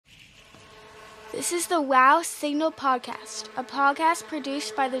This is the WOW Signal Podcast, a podcast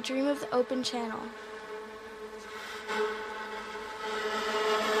produced by the Dream of the Open channel.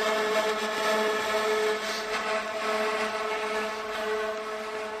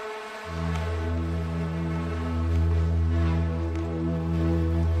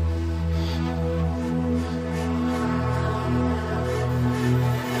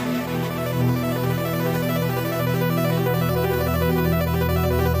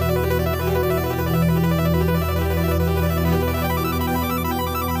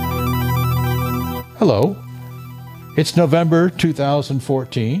 Hello, it's November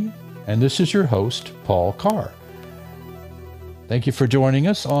 2014, and this is your host, Paul Carr. Thank you for joining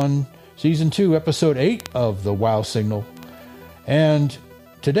us on Season 2, Episode 8 of the WOW Signal. And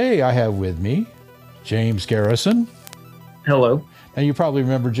today I have with me James Garrison. Hello. And you probably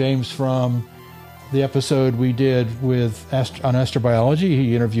remember James from the episode we did on astrobiology.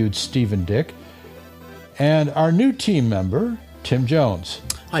 He interviewed Stephen Dick. And our new team member, Tim Jones.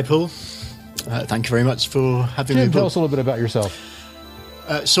 Hi, Paul. Thank you very much for having me. Tim, tell us a little bit about yourself.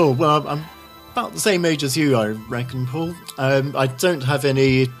 Sure. Well, I'm about the same age as you, I reckon, Paul. I don't have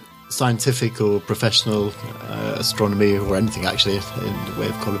any scientific or professional astronomy or anything, actually, in the way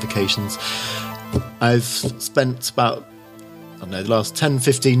of qualifications. I've spent about, the last 10,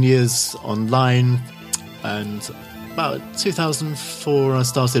 15 years online, and about 2004 I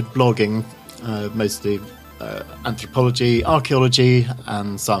started blogging, mostly anthropology, archaeology,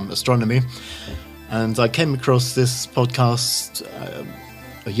 and some astronomy. And I came across this podcast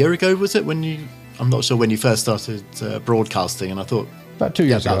a year ago, was it? I'm not sure when you first started broadcasting, and I thought about 2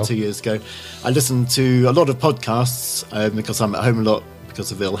 years ago. About 2 years ago. I listened to a lot of podcasts because I'm at home a lot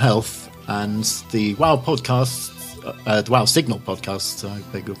because of ill health, and the WOW podcast, the WOW Signal podcast, I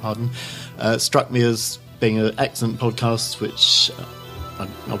beg your pardon, struck me as being an excellent podcast, which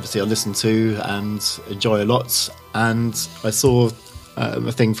obviously I listen to and enjoy a lot. And I saw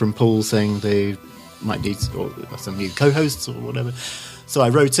a thing from Paul saying they might need some new co-hosts or whatever. So I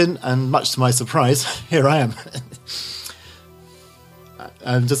wrote in, and much to my surprise, here I am.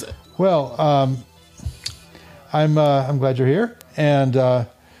 I'm glad you're here, and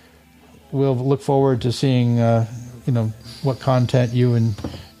we'll look forward to seeing what content you and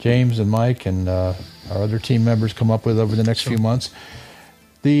James and Mike and our other team members come up with over the next few months.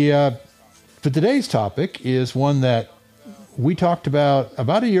 But today's topic is one that we talked about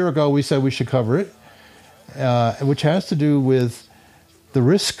a year ago. We said we should cover it, which has to do with the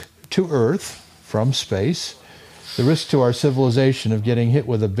risk to Earth from space, the risk to our civilization of getting hit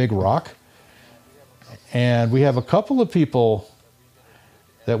with a big rock. And we have a couple of people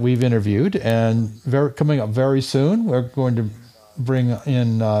that we've interviewed, and coming up very soon, we're going to bring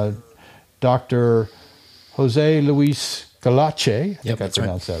in Dr. Jose Luis Galache, I think I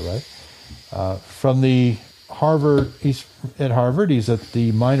pronounced that right, from the Harvard. He's at Harvard. He's at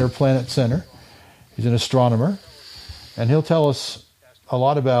the Minor Planet Center. He's an astronomer, and he'll tell us a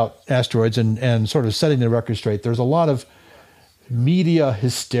lot about asteroids and sort of setting the record straight. There's a lot of media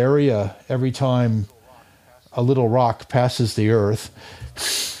hysteria every time a little rock passes the Earth,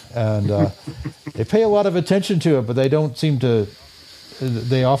 and they pay a lot of attention to it, but they don't seem to.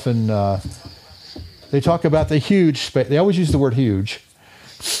 They often. They talk about the huge space. They always use the word huge.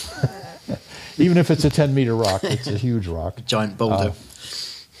 Even if it's a 10-meter rock, it's a huge rock. Giant boulder.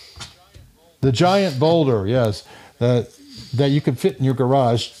 The giant boulder, yes. That you could fit in your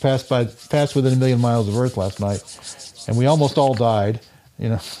garage, passed within 1 million miles of Earth last night. And we almost all died,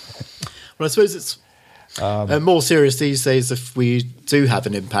 Well, I suppose it's more serious these days if we do have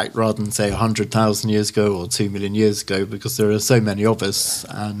an impact rather than, say, 100,000 years ago or 2 million years ago, because there are so many of us,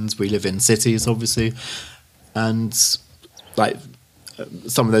 and we live in cities, obviously. And like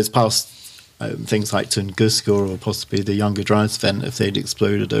some of those past things like Tunguska or possibly the Younger Dryas event, if they'd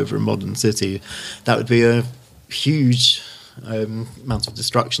exploded over a modern city, that would be a huge amount of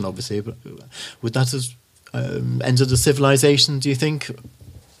destruction, obviously. But would that have ended a civilization, do you think?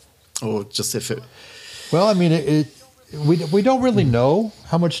 Or just if it... Well, I mean, we don't really know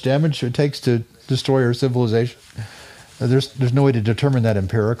how much damage it takes to destroy our civilization. There's no way to determine that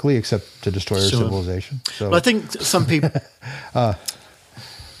empirically except to destroy our civilization. So, well, I think some people...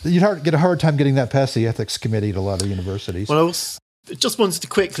 You'd get a hard time getting that past the ethics committee at a lot of universities. Well, I just wanted to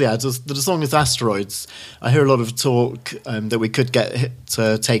quickly add that as long as asteroids, I hear a lot of talk that we could get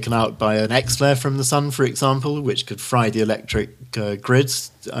taken out by an X-flare from the sun, for example, which could fry the electric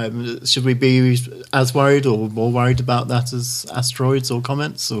grids. Should we be as worried or more worried about that as asteroids or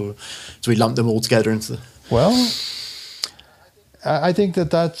comets, or do we lump them all together into? Well, I think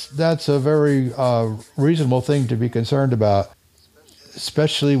that's a very reasonable thing to be concerned about.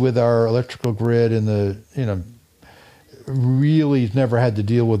 especially with our electrical grid and really never had to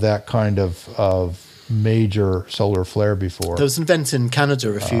deal with that kind of major solar flare before. There was an event in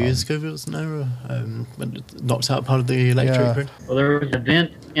Canada a few years ago, wasn't there? When it knocked out part of the electric grid. Well, there was an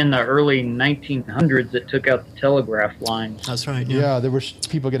event in the early 1900s that took out the telegraph lines. That's right. Yeah, there were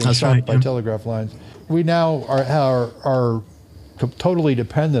people getting shot by telegraph lines. We now are totally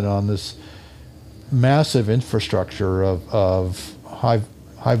dependent on this massive infrastructure of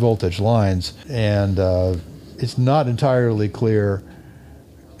high voltage lines, and it's not entirely clear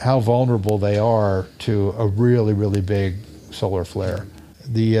how vulnerable they are to a really, really big solar flare.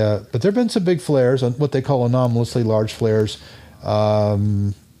 But there have been some big flares, what they call anomalously large flares.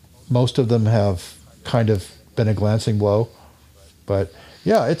 Most of them have kind of been a glancing blow. But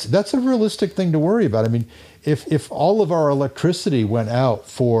yeah, that's a realistic thing to worry about. I mean, if all of our electricity went out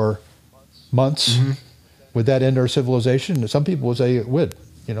for months, would that end our civilization? Some people would say it would,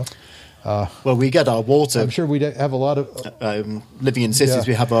 Well, we get our water. I'm sure we'd have a lot of... living in cities,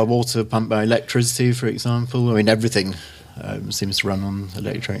 we have our water pumped by electricity, for example. I mean, everything seems to run on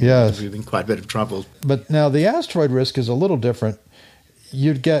electric. Yes. We've been quite a bit of trouble. But now the asteroid risk is a little different.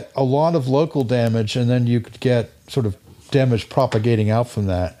 You'd get a lot of local damage, and then you could get sort of damage propagating out from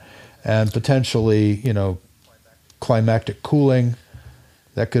that, and potentially, climactic cooling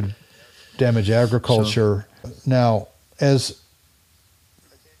that could damage agriculture. Sure. Now, as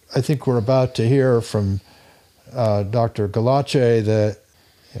I think we're about to hear from Dr. Galache,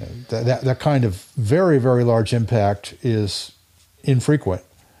 that kind of very, very large impact is infrequent.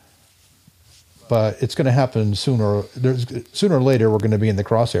 But it's going to happen sooner or later. We're going to be in the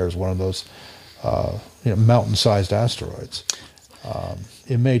crosshairs of one of those mountain-sized asteroids.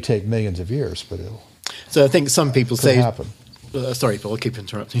 It may take millions of years, but it'll. So I think some people say. Happen. Sorry, Paul. I'll keep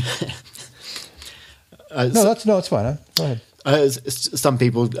interrupting. It's fine. Go ahead. Some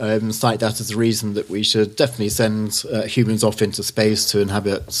people cite that as a reason that we should definitely send humans off into space to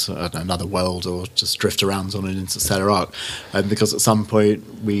inhabit another world or just drift around on an interstellar arc, because at some point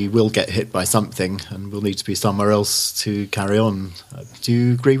we will get hit by something and we'll need to be somewhere else to carry on. Do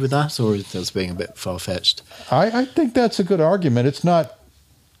you agree with that, or is that being a bit far-fetched? I think that's a good argument. It's not,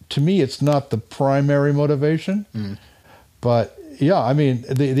 to me, it's not the primary motivation, but yeah, I mean,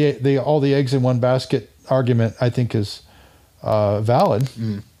 the all the eggs in one basket argument, I think, is valid.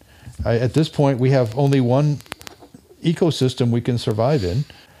 At this point, we have only one ecosystem we can survive in,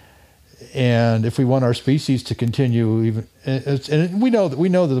 and if we want our species to continue, and we know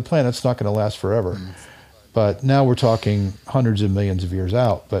that the planet's not going to last forever, but now we're talking hundreds of millions of years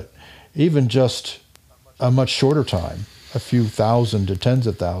out. But even just a much shorter time, a few thousand to tens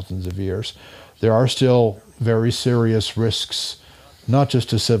of thousands of years, there are still very serious risks, not just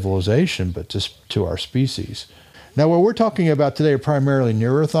to civilization, but to our species. Now, what we're talking about today are primarily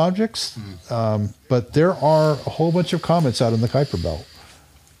near-Earth objects, but there are a whole bunch of comets out in the Kuiper Belt.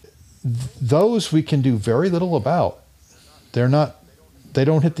 Those we can do very little about. They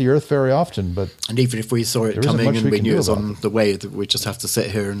don't hit the Earth very often, but and even if we saw it coming and we knew it was on the way, we just have to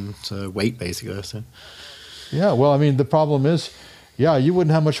sit here and wait, basically. So. Yeah, well, I mean, the problem is, you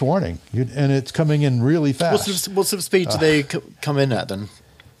wouldn't have much warning, and it's coming in really fast. What sort of speed do they come in at then?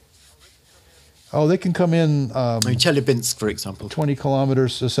 Oh, they can come in... Chelyabinsk, for example. 20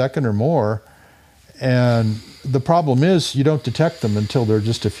 kilometers a second or more. And the problem is you don't detect them until they're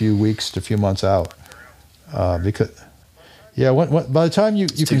just a few weeks to a few months out. By the time you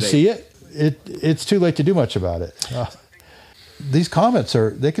can see it's too late to do much about it. These comets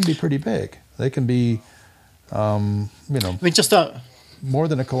they can be pretty big. They can be, just more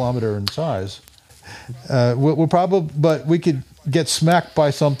than a kilometer in size. But we could get smacked by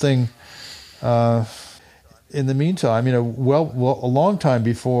something in the meantime, a long time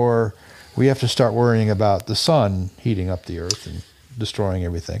before we have to start worrying about the sun heating up the Earth and destroying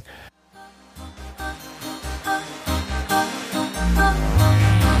everything.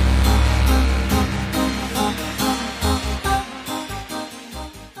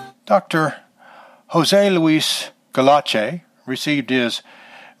 Dr. Jose Luis Galache received his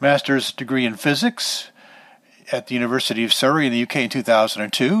master's degree in physics at the University of Surrey in the UK in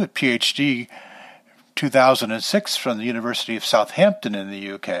 2002, a PhD 2006 from the University of Southampton in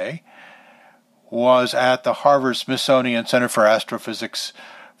the UK, was at the Harvard Smithsonian Center for Astrophysics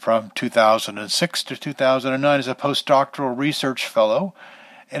from 2006 to 2009 as a postdoctoral research fellow,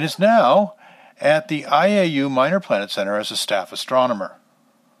 and is now at the IAU Minor Planet Center as a staff astronomer.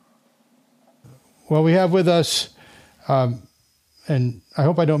 Well, we have with us, and I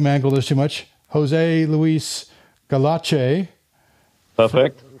hope I don't mangle this too much, Jose Luis Galache.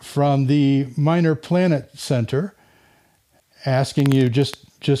 Perfect. From the Minor Planet Center. asking you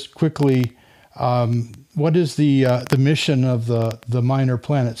just quickly, what is the mission of the Minor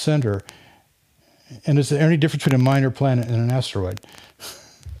Planet Center, and is there any difference between a minor planet and an asteroid?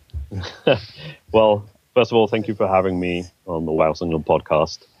 Well, first of all, thank you for having me on the Wow Signal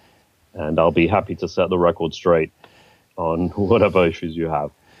podcast, and I'll be happy to set the record straight on whatever issues you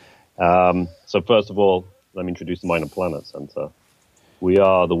have. So first of all, let me introduce the Minor Planet Center. We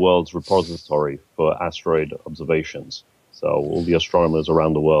are the world's repository for asteroid observations. So all the astronomers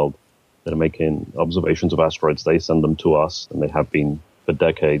around the world that are making observations of asteroids, they send them to us, and they have been for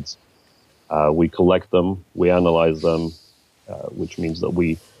decades. We collect them, we analyze them, which means that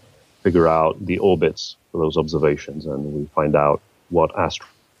we figure out the orbits for those observations, and we find out what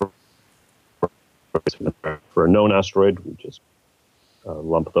asteroid. For a known asteroid, we just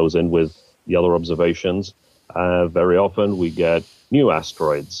lump those in with the other observations. Very often we get new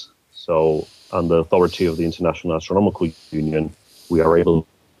asteroids. So on the authority of the International Astronomical Union, we are able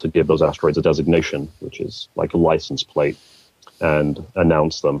to give those asteroids a designation, which is like a license plate, and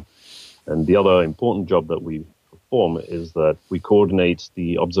announce them. And the other important job that we perform is that we coordinate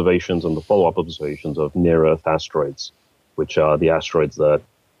the observations and the follow-up observations of near-Earth asteroids, which are the asteroids that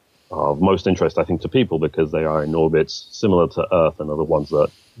are of most interest, I think, to people because they are in orbits similar to Earth and are the ones that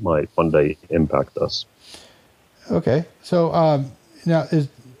might one day impact us. Okay. So now,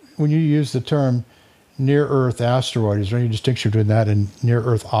 when you use the term near-Earth asteroid, is there any distinction between that and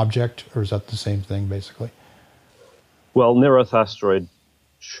near-Earth object, or is that the same thing, basically? Well, near-Earth asteroid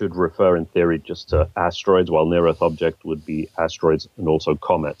should refer, in theory, just to asteroids, while near-Earth object would be asteroids and also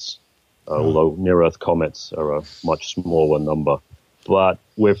comets, although near-Earth comets are a much smaller number. But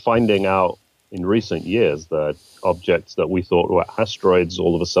we're finding out in recent years that objects that we thought were asteroids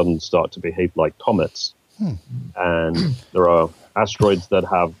all of a sudden start to behave like comets. And there are asteroids that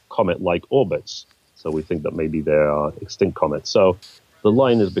have comet-like orbits. So we think that maybe they are extinct comets. So the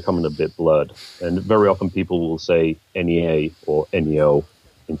line is becoming a bit blurred. And very often people will say NEA or NEO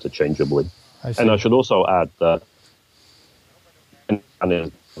interchangeably. And I should also add that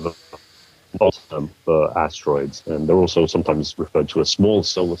is the term for asteroids. And they're also sometimes referred to as small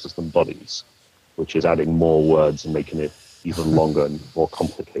solar system bodies, which is adding more words and making it even longer and more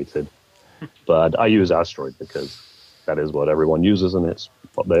complicated. But I use asteroid because that is what everyone uses, and it's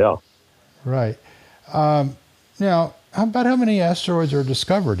what they are. Right. Now, about how many asteroids are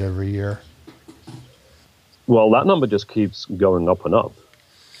discovered every year? Well, that number just keeps going up and up.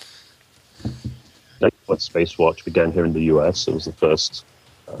 When Space Watch began here in the U.S., it was the first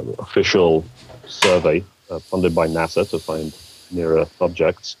official survey funded by NASA to find near-Earth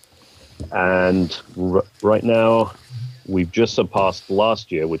objects. And right now, we've just surpassed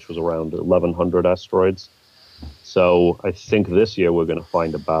last year, which was around 1,100 asteroids. So I think this year we're going to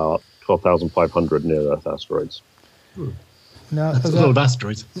find about 12,500 near-Earth asteroids. Now, that's a lot of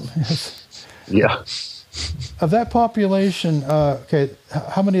asteroids. Yeah. Of that population,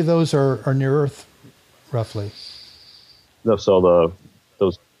 how many of those are near-Earth, roughly? No, so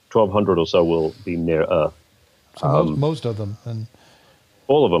those 1,200 or so will be near-Earth. So most of them, and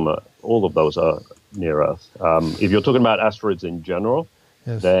all of those are near Earth. If you're talking about asteroids in general,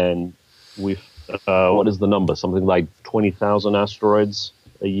 yes, then we've what is the number? Something like 20,000 asteroids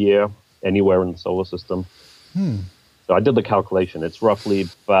a year anywhere in the solar system. So I did the calculation. It's roughly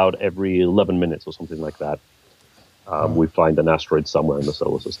about every 11 minutes or something like that. We find an asteroid somewhere in the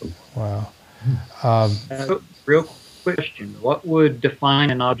solar system. Wow. Real question: what would define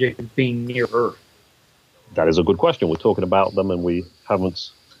an object as being near Earth? That is a good question. We're talking about them and we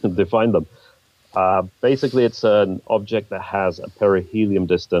haven't defined them. Basically, it's an object that has a perihelion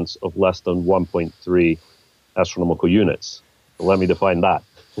distance of less than 1.3 astronomical units. So let me define that.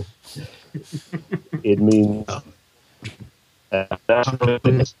 It means an asteroid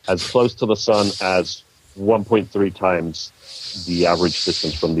is as close to the sun as 1.3 times the average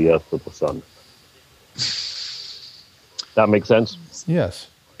distance from the Earth to the sun. That makes sense? Yes.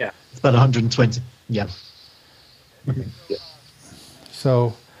 Yeah. It's about 120. Yeah. Yeah.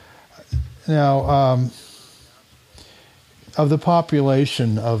 So now, of the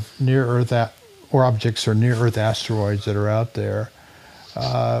population of near-Earth objects or near-Earth asteroids that are out there,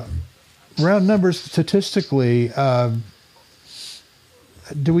 round numbers statistically,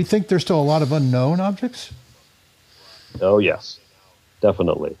 do we think there's still a lot of unknown objects? Oh, yes,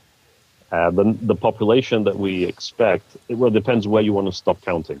 definitely. The population that we expect, it depends where you want to stop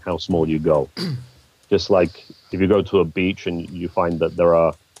counting, how small you go. Just like if you go to a beach and you find that there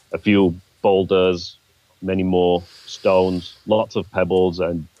are a few boulders, many more stones, lots of pebbles,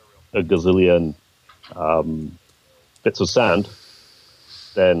 and a gazillion bits of sand,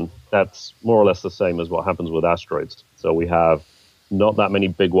 then that's more or less the same as what happens with asteroids. So we have not that many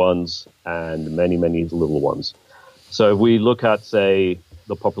big ones and many, many little ones. So if we look at, say,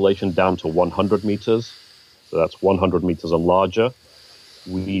 the population down to 100 meters, so that's 100 meters and larger,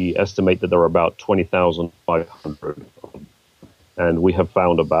 we estimate that there are about 20,500, and we have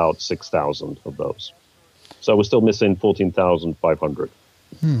found about 6,000 of those. So we're still missing 14,500.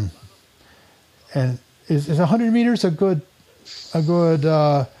 And is 100 meters a good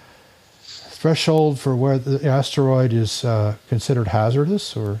threshold for where the asteroid is considered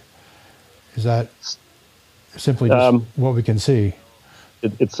hazardous, or is that simply just what we can see?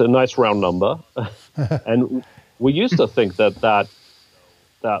 It's a nice round number, and we used to think that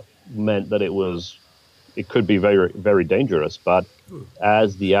meant that it could be very, very dangerous. But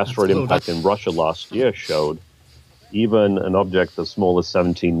as the asteroid impact in Russia last year showed, even an object as small as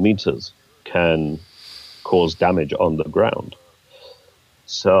 17 meters can cause damage on the ground.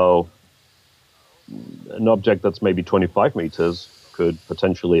 So an object that's maybe 25 meters could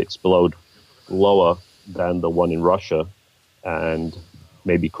potentially explode lower than the one in Russia and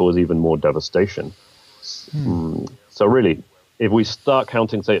maybe cause even more devastation. So really, if we start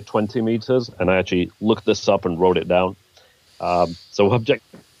counting, say, at 20 meters, and I actually looked this up and wrote it down, so object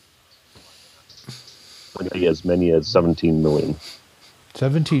as many as 17 million.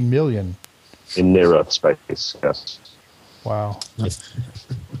 17 million? In near-Earth space, yes. Wow.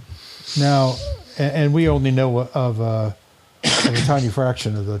 Now, and we only know of a tiny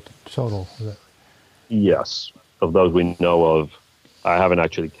fraction of the total. Yes. Of those we know of, I haven't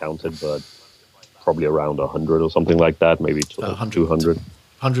actually counted, but probably around 100 or something like that, maybe 200.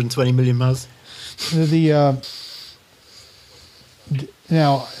 120 million miles.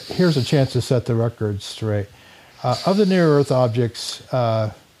 Now, here's a chance to set the record straight. Of the near-Earth objects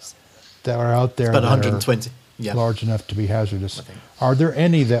that are out there, about 120, large enough to be hazardous, are there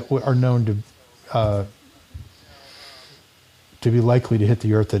any that are known to be likely to hit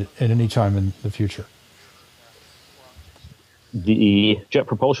the Earth at any time in the future? The Jet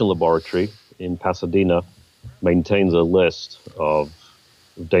Propulsion Laboratory in Pasadena maintains a list of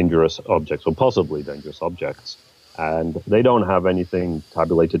dangerous objects, or possibly dangerous objects, and they don't have anything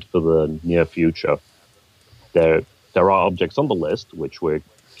tabulated for the near future. There are objects on the list which we're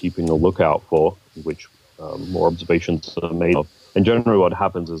keeping a lookout for, which more observations are made of. And generally what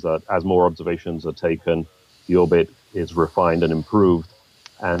happens is that as more observations are taken, the orbit is refined and improved,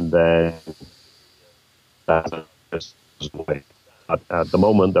 and then at the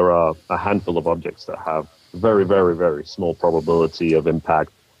moment there are a handful of objects that have very, very, very small probability of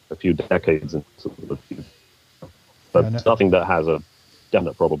impact a few decades into the future. But nothing that has a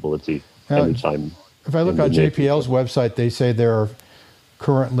definite probability anytime. If I look on JPL's website, they say there are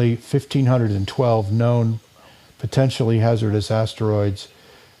currently 1,512 known potentially hazardous asteroids,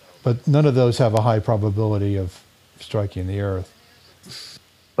 but none of those have a high probability of striking the Earth.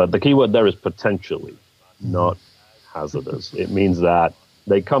 But the key word there is potentially, not hazardous. It means that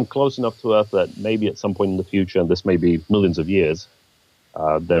they come close enough to Earth that maybe at some point in the future, and this may be millions of years,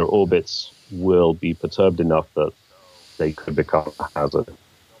 their orbits will be perturbed enough that they could become a hazard.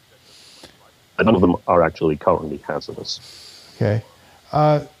 And none of them are actually currently hazardous. Okay.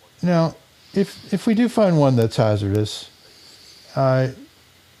 Now, if we do find one that's hazardous,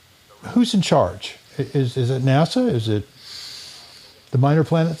 who's in charge? Is it NASA? Is it the Minor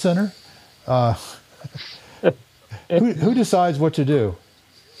Planet Center? Who decides what to do?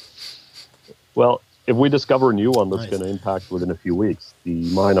 Well, if we discover a new one that's going to impact within a few weeks, the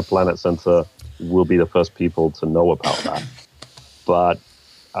Minor Planet Center will be the first people to know about that. But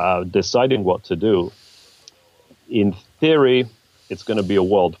deciding what to do, in theory, it's going to be a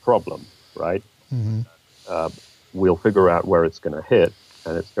world problem, right? Mm-hmm. We'll figure out where it's going to hit,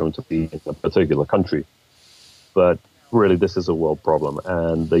 and it's going to be in a particular country. But really, this is a world problem.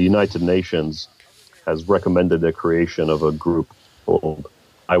 And the United Nations has recommended the creation of a group called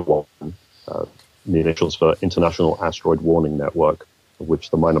IAU, the initials for International Asteroid Warning Network, of which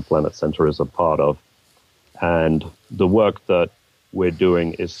the Minor Planet Center is a part of. And the work that we're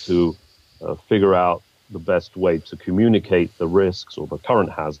doing is to figure out the best way to communicate the risks or the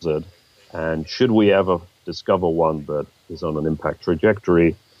current hazard. And should we ever discover one that is on an impact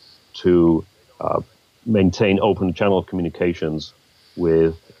trajectory, to maintain open channel communications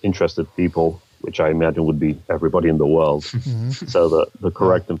with interested people, which I imagine would be everybody in the world, so that the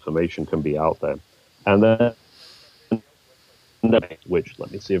correct information can be out there. And then, which,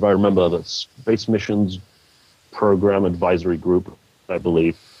 let me see if I remember, the Space Missions Program Advisory Group, I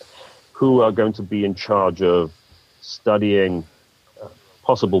believe, who are going to be in charge of studying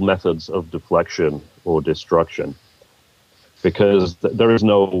possible methods of deflection or destruction. Because there is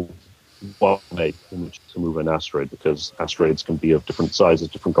no one way in which to move an asteroid, because asteroids can be of different sizes,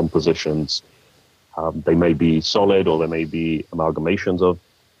 different compositions. They may be solid, or they may be amalgamations of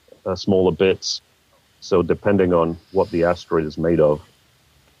smaller bits. So depending on what the asteroid is made of,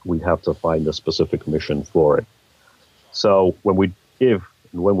 we have to find a specific mission for it. So when we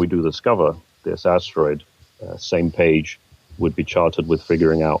do discover this asteroid, same page would be charted with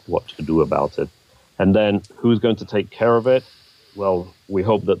figuring out what to do about it. And then who's going to take care of it? Well, we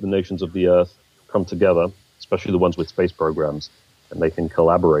hope that the nations of the Earth come together, especially the ones with space programs, and they can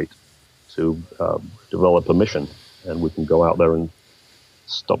collaborate to develop a mission, and we can go out there and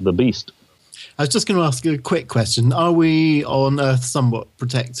stop the beast. I was just going to ask you a quick question. Are we on Earth somewhat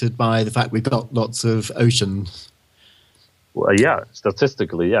protected by the fact we've got lots of oceans? Well, yeah,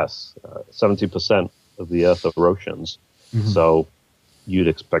 statistically, yes. 70% of the Earth are oceans. Mm-hmm. So you'd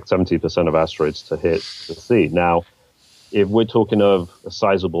expect 70% of asteroids to hit the sea. Now, if we're talking of a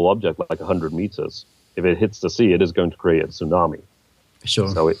sizable object like 100 meters, if it hits the sea, it is going to create a tsunami. Sure.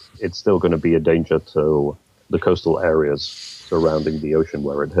 So it's still going to be a danger to the coastal areas surrounding the ocean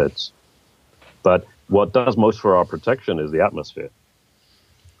where it hits. But what does most for our protection is the atmosphere,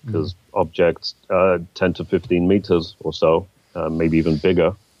 because objects 10 to 15 meters or so, maybe even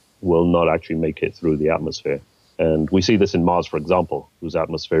bigger, will not actually make it through the atmosphere. And we see this in Mars, for example, whose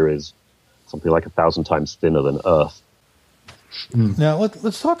atmosphere is something like 1,000 times thinner than Earth. Now,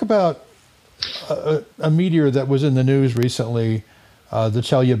 let's talk about a meteor that was in the news recently, the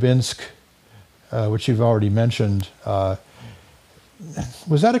Chelyabinsk, which you've already mentioned.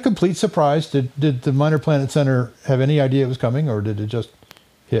 Was that a complete surprise? Did the Minor Planet Center have any idea it was coming, or did it just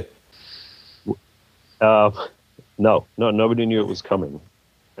hit? No, nobody knew it was coming.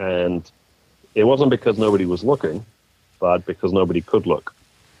 And it wasn't because nobody was looking, but because nobody could look,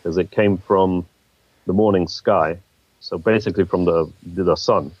 because it came from the morning sky, so basically from the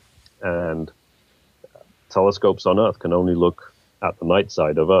sun. And telescopes on Earth can only look at the night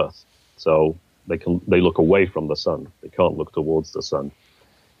side of Earth. So they look away from the sun. They can't look towards the sun.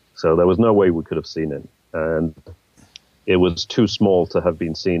 So there was no way we could have seen it. And it was too small to have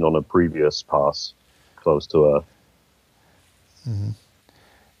been seen on a previous pass close to Earth. Mm-hmm.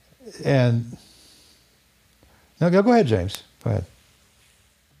 And no, go ahead, James. Go ahead.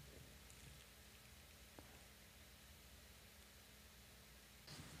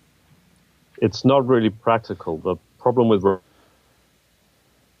 It's not really practical. The problem with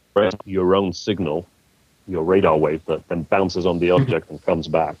your own signal, your radar wave, that then bounces on the object and comes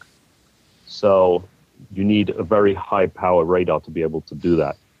back. So you need a very high power radar to be able to do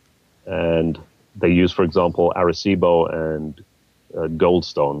that. And they use, for example, Arecibo and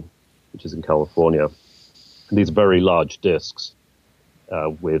Goldstone, which is in California. These very large disks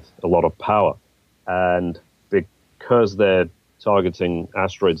with a lot of power. And because they're targeting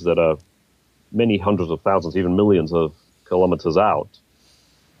asteroids that are many hundreds of thousands, even millions of kilometers out,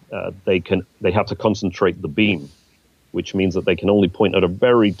 they have to concentrate the beam, which means that they can only point at a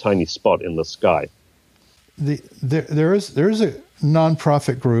very tiny spot in the sky. There is a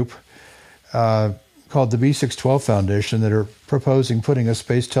nonprofit group called the B612 Foundation that are proposing putting a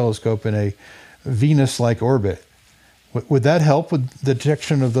space telescope in a Venus-like orbit. Would that help with the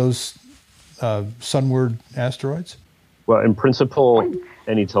detection of those sunward asteroids? Well, in principle,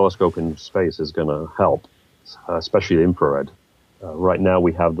 any telescope in space is going to help, especially the infrared. Right now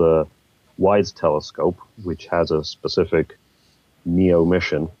we have the WISE telescope, which has a specific NEO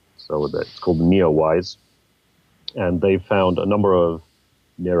mission, so it's called NEO-WISE, and they found a number of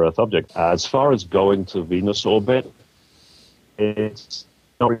near-Earth objects. As far as going to Venus orbit, it's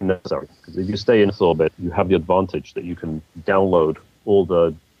not really necessary, because if you stay in Earth orbit, you have the advantage that you can download all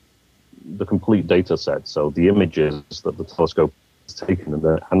the complete data set, so the images that the telescope has taken, and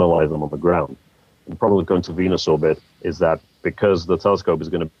then analyze them on the ground. And the problem with going to Venus orbit is that because the telescope is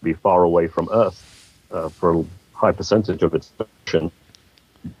going to be far away from Earth for a high percentage of its mission,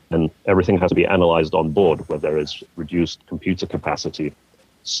 and everything has to be analyzed on board where there is reduced computer capacity.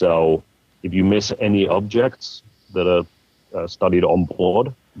 So if you miss any objects that are studied on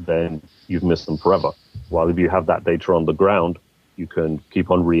board, then you've missed them forever. While if you have that data on the ground, you can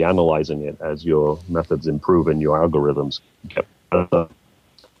keep on reanalyzing it as your methods improve and your algorithms get better.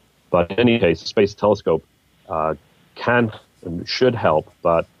 But in any case, a space telescope can and should help,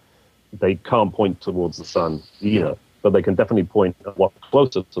 but they can't point towards the sun either. But they can definitely point a lot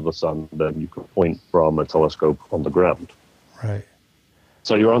closer to the sun than you can point from a telescope on the ground. Right.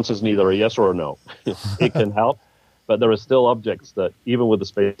 So your answer is neither a yes or a no. It can help, but there are still objects that, even with the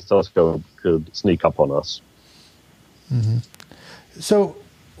space telescope, could sneak up on us. Mm-hmm. So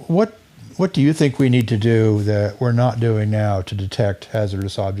what do you think we need to do that we're not doing now to detect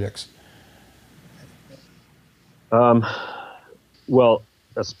hazardous objects? Well,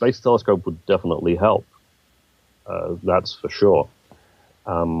 a space telescope would definitely help. That's for sure.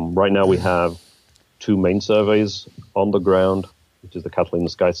 Right now we have 2 main surveys on the ground, which is the Catalina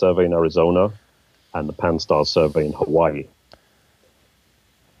Sky Survey in Arizona and the Pan-STARRS survey in Hawaii.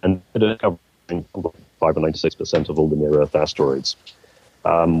 And they're covering 96% of all the near-Earth asteroids.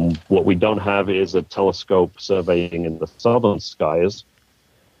 What we don't have is a telescope surveying in the southern skies.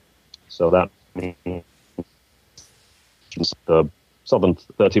 So that means the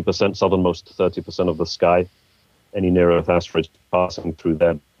southernmost 30% of the sky, any near-Earth asteroids passing through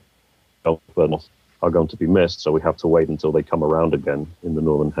there are going to be missed, so we have to wait until they come around again in the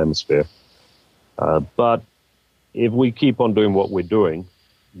northern hemisphere. But if we keep on doing what we're doing,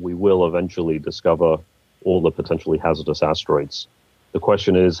 we will eventually discover all the potentially hazardous asteroids. The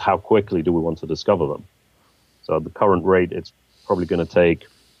question is, how quickly do we want to discover them? So at the current rate, it's probably going to take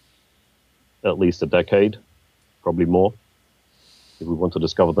at least a decade, probably more. If we want to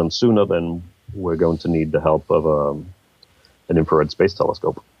discover them sooner, then we're going to need the help of an infrared space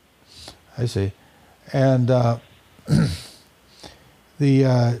telescope. I see. And do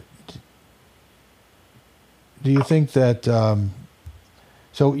you think that?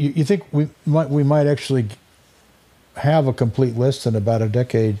 So you think we might actually have a complete list in about a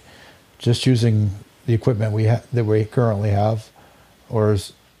decade, just using the equipment that we currently have, or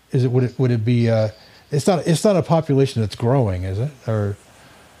would it be? It's not a population that's growing, is it? Or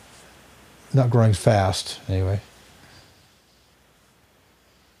not growing fast, anyway.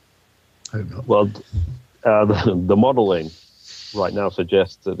 I hope not. Well, the modeling right now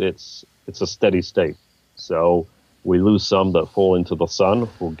suggests that it's a steady state. So we lose some that fall into the sun,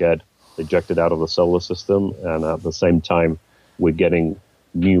 will get ejected out of the solar system, and at the same time, we're getting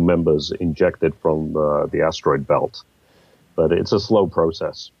new members injected from the asteroid belt. But it's a slow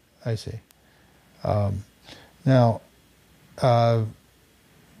process. I see. Now,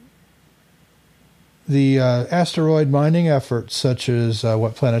 the asteroid mining efforts, such as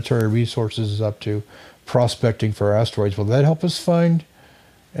what Planetary Resources is up to, prospecting for asteroids, will that help us find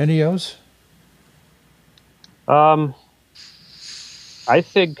NEOs? I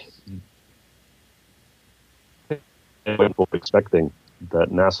think we're expecting that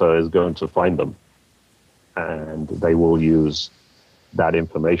NASA is going to find them, and they will use that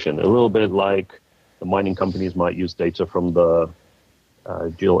information. A little bit like the mining companies might use data from the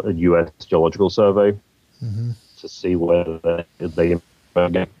U.S. Geological Survey to see whether they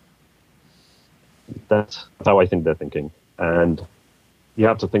get. That's how I think they're thinking. And you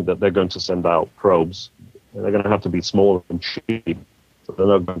have to think that they're going to send out probes, and they're going to have to be small and cheap. So they're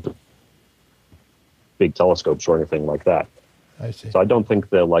not going to big telescopes or anything like that. I see. So I don't think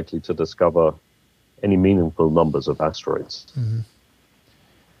they're likely to discover any meaningful numbers of asteroids.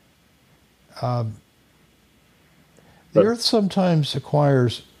 The Earth sometimes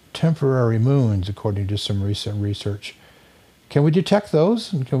acquires temporary moons, according to some recent research. Can we detect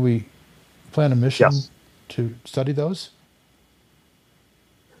those, and can we plan a mission to study those?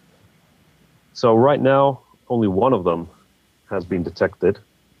 So right now, only one of them has been detected.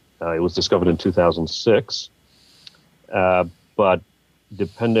 It was discovered in 2006. But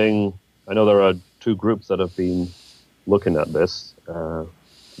depending, I know there are 2 groups that have been looking at this,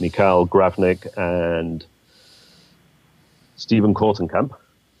 Mikhail Gravnik and Stephen Kortenkamp.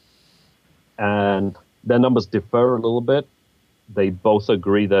 And their numbers differ a little bit. They both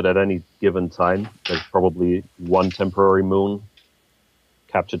agree that at any given time, there's probably one temporary moon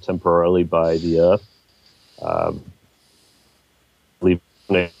captured temporarily by the Earth.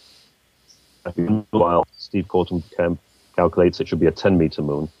 While Steve Kortenkamp calculates it should be a 10-meter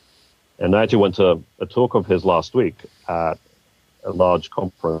moon. And I actually went to a talk of his last week at a large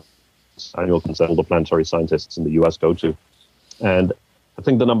conference, annual conference all the planetary scientists in the U.S. go to. And I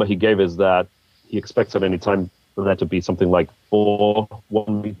think the number he gave is that he expects at any time for there to be something like 4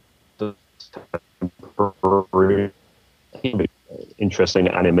 1-meter interesting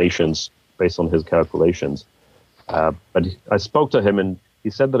animations based on his calculations. But I spoke to him, and he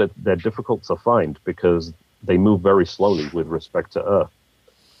said that they're difficult to find because they move very slowly with respect to Earth.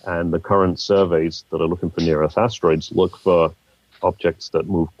 And the current surveys that are looking for near-Earth asteroids look for objects that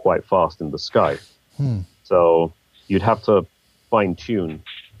move quite fast in the sky. So you'd have to fine-tune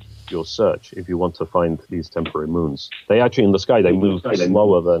your search if you want to find these temporary moons. They actually, in the sky, they move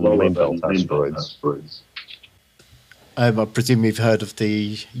slower than main belt asteroids. I presume you've heard of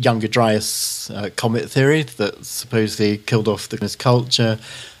the Younger Dryas comet theory that supposedly killed off the culture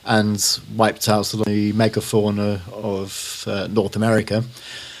and wiped out the megafauna of North America.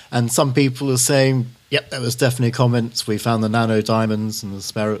 And some people are saying, yep, that was definitely comets. We found the nanodiamonds and the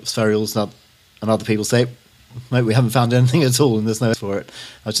spherules. And other people say, maybe we haven't found anything at all and there's no for it.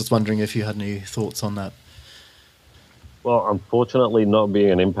 I was just wondering if you had any thoughts on that. Well, unfortunately, not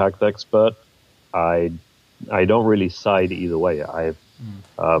being an impact expert, I don't really side either way. I've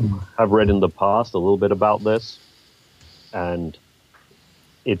read in the past a little bit about this, and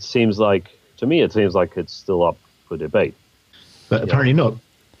it seems like it's still up for debate. But apparently not.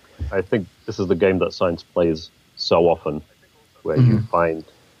 I think this is the game that science plays so often, where you find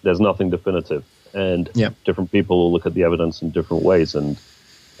there's nothing definitive, and different people will look at the evidence in different ways and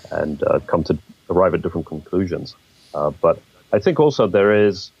come to arrive at different conclusions. But I think also there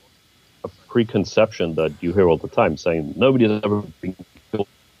is a preconception that you hear all the time saying nobody has ever been killed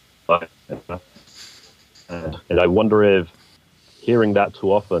by it. And I wonder if hearing that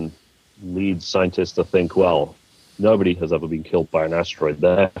too often leads scientists to think, well, nobody has ever been killed by an asteroid,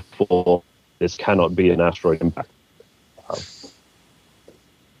 therefore this cannot be an asteroid impact.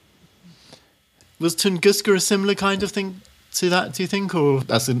 Was Tunguska a similar kind of thing to that, do you think? Or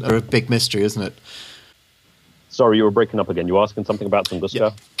that's a big mystery, isn't it? Sorry, you were breaking up again. You were asking something about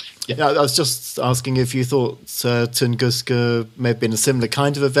Tunguska? Yeah, I was just asking if you thought Tunguska may have been a similar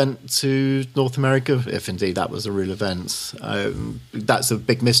kind of event to North America, if indeed that was a real event. That's a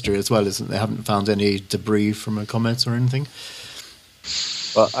big mystery as well, isn't it? They haven't found any debris from a comet or anything.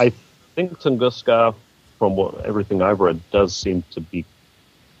 Well, I think Tunguska, from everything I've read, does seem to be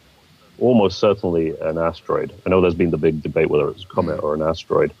almost certainly an asteroid. I know there's been the big debate whether it's a comet or an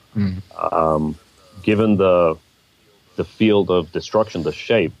asteroid. Given the field of destruction, the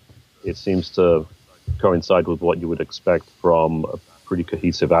shape, it seems to coincide with what you would expect from a pretty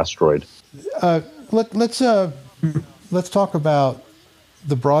cohesive asteroid. Let's talk about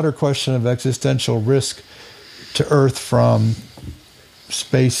the broader question of existential risk to Earth from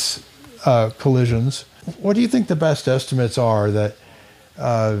space collisions. What do you think the best estimates are that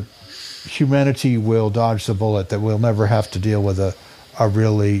humanity will dodge the bullet, that we'll never have to deal with a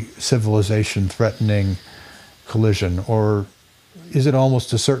really civilization-threatening collision? Or is it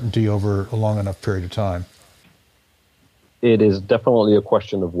almost a certainty over a long enough period of time? It is definitely a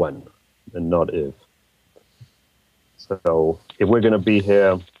question of when and not if. So if we're going to be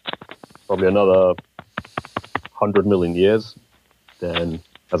here probably another 100 million years, then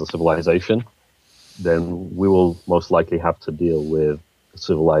as a civilization, then we will most likely have to deal with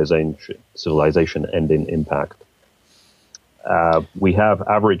civilization ending impact. We have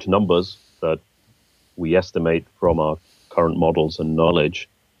average numbers that we estimate from our current models and knowledge.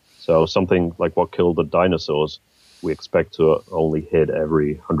 So something like what killed the dinosaurs, we expect to only hit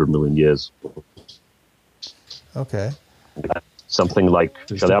every 100 million years. Okay. Something like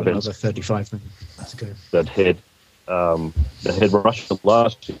another 35 million. That's good. that hit Russia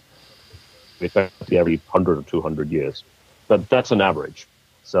last year, effectively every 100 or 200 years. But that's an average.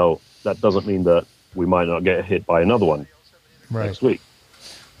 So that doesn't mean that we might not get hit by another one next week.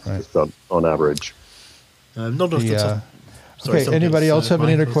 Right. Just on average. Not off the top. Sorry, Okay, anybody else have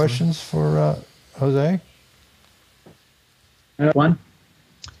any other questions for Jose? One.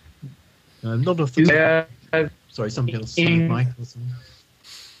 Not off the top. Sorry, somebody else. Mike or something.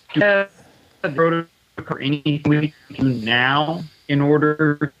 Do you have a protocol or anything we can do now in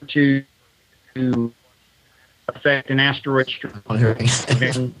order to affect an asteroid stream,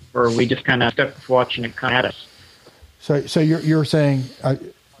 or are we just kind of stuck watching it come at us? So you're saying,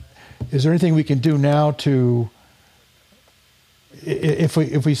 is there anything we can do now to, if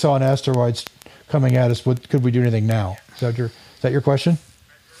we saw an asteroid coming at us, could we do anything now? Is that your question?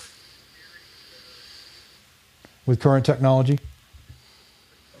 With current technology?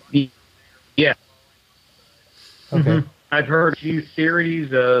 Yeah. Okay. I've heard a few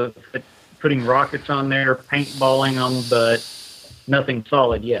theories of putting rockets on there, paintballing them, but nothing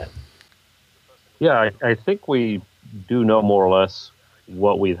solid yet. Yeah, I think we do know more or less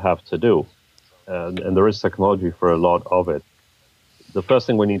what we'd have to do. And there is technology for a lot of it. The first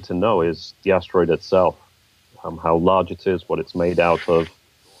thing we need to know is the asteroid itself, how large it is, what it's made out of,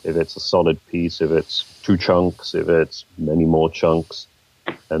 if it's a solid piece, if it's two chunks, if it's many more chunks.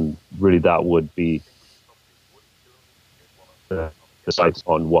 And really that would be decides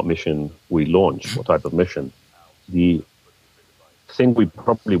on what mission we launch, what type of mission. The thing we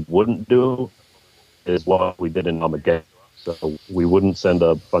probably wouldn't do is what we did in Armageddon. So we wouldn't send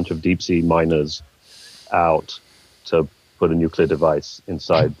a bunch of deep-sea miners out to put a nuclear device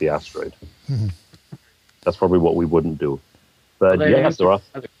inside the asteroid. Mm-hmm. That's probably what we wouldn't do. But yes, there are...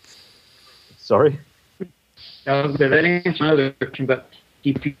 Sorry? That answers another question about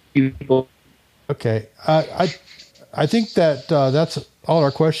people. Okay. I think that that's all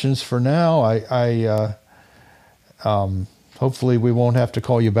our questions for now. hopefully we won't have to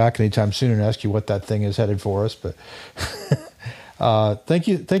call you back anytime soon and ask you what that thing is headed for us. But thank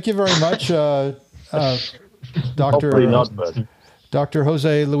you very much, Dr.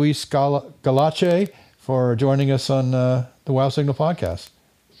 Jose Luis Galache, for joining us on the Wow Signal podcast.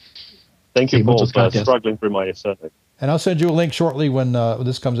 Thank you, Paul, for struggling through my surname. And I'll send you a link shortly when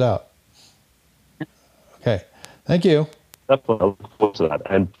this comes out. Okay. Thank you. Definitely, I look forward to that.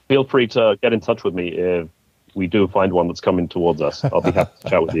 And feel free to get in touch with me if we do find one that's coming towards us. I'll be happy to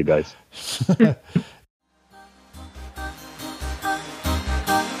chat with you guys.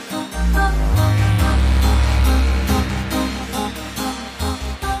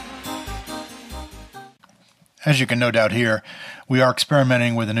 As you can no doubt hear, we are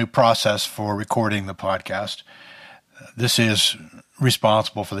experimenting with a new process for recording the podcast. This is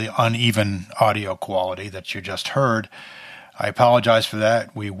responsible for the uneven audio quality that you just heard. I apologize for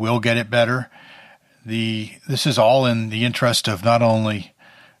that. We will get it better. This is all in the interest of not only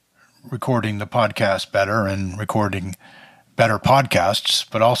recording the podcast better and recording better podcasts,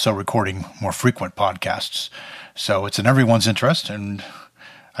 but also recording more frequent podcasts. So it's in everyone's interest, and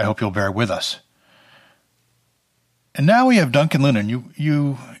I hope you'll bear with us. And now we have Duncan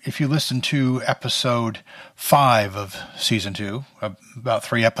Lunan. If you listen to episode 5 of season 2, about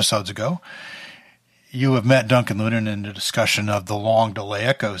 3 episodes ago, you have met Duncan Lunan in the discussion of the long delay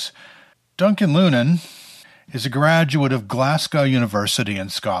echoes. Duncan Lunan is a graduate of Glasgow University in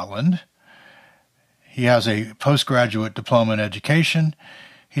Scotland. He has a postgraduate diploma in education.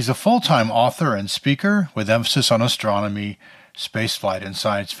 He's a full-time author and speaker with emphasis on astronomy, spaceflight, and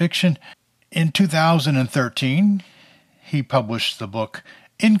science fiction. In 2013, he published the book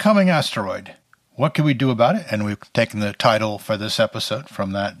Incoming Asteroid. What can we do about it? And we've taken the title for this episode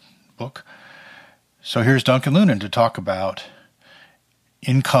from that book. So here's Duncan Lunan to talk about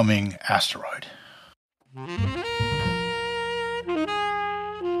Incoming Asteroid.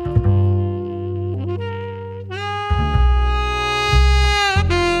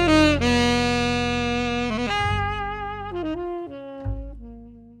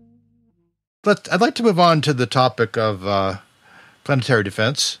 I'd like to move on to the topic of planetary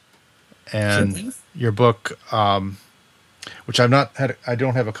defense and your book, which I've not had. I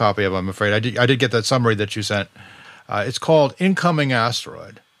don't have a copy of, I'm afraid. I did get that summary that you sent. It's called Incoming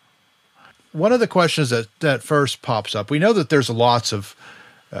Asteroid. One of the questions that first pops up, we know that there's lots of,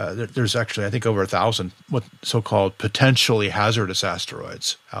 there's actually, I think, over 1,000 what so-called potentially hazardous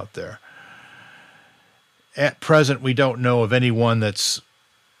asteroids out there. At present, we don't know of any one that's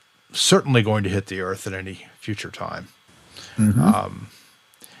certainly going to hit the Earth at any future time. Mm-hmm.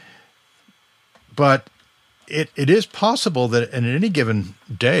 But it is possible that in any given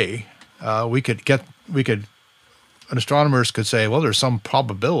day, astronomers could say, well, there's some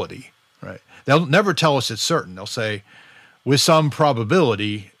probability, right? They'll never tell us it's certain. They'll say, with some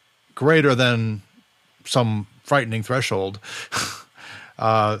probability greater than some frightening threshold,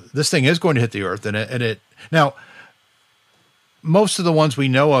 this thing is going to hit the Earth. Now, most of the ones we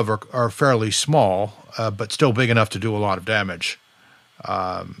know of are fairly small, but still big enough to do a lot of damage.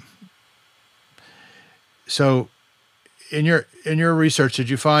 So, in your research, did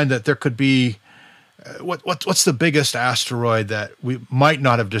you find that there could be what's the biggest asteroid that we might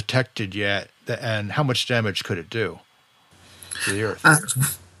not have detected yet, and how much damage could it do to the Earth? That's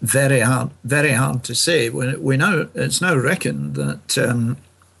very hard to say. We know it's now reckoned that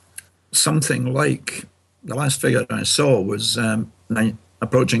something like, the last figure I saw was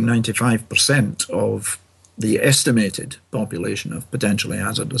approaching 95% of the estimated population of potentially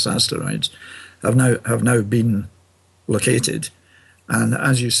hazardous asteroids have now been located, and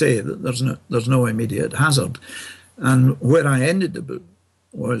as you say, there's no immediate hazard. And where I ended the book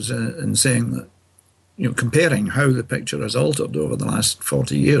was in saying that, comparing how the picture has altered over the last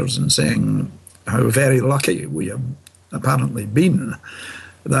 40 years, and saying how very lucky we have apparently been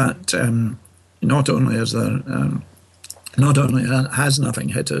that. Not only has nothing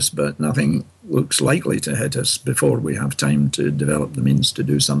hit us, but nothing looks likely to hit us before we have time to develop the means to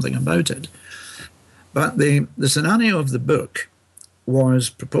do something about it. But the scenario of the book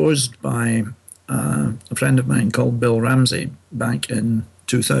was proposed by a friend of mine called Bill Ramsey back in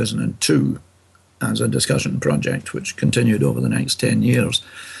 2002 as a discussion project, which continued over the next 10 years.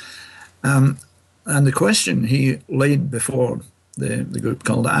 And the question he laid before the group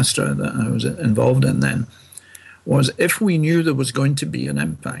called Astra that I was involved in then, was if we knew there was going to be an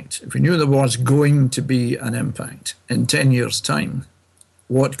impact, if we knew there was going to be an impact in 10 years' time,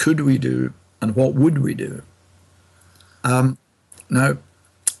 what could we do and what would we do? Now,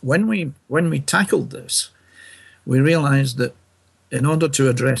 when we tackled this, we realized that in order to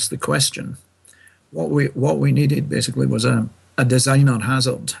address the question, what we needed basically was a designer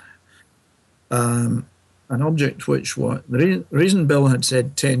hazard, an object which was the reason Bill had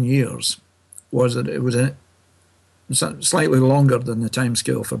said 10 years was that it was slightly longer than the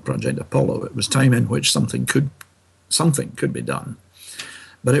timescale for Project Apollo. It was time in which something could be done,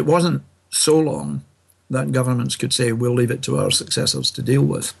 but it wasn't so long that governments could say we'll leave it to our successors to deal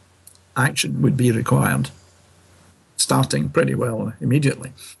with. Action would be required, starting pretty well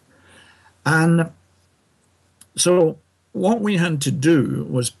immediately. And so what we had to do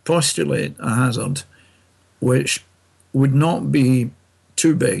was postulate a hazard which would not be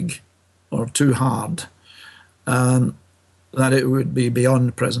too big or too hard, that it would be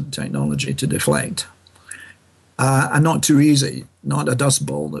beyond present technology to deflect, and not too easy, not a dust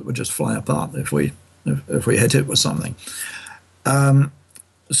ball that would just fly apart if we hit it with something. But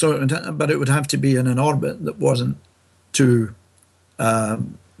it would have to be in an orbit that wasn't too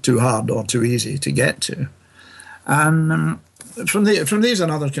hard or too easy to get to. And from these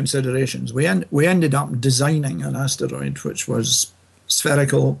and other considerations, we ended up designing an asteroid which was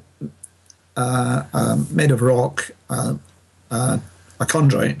spherical, made of rock, a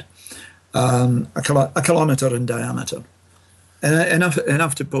chondrite, a kilometre in diameter,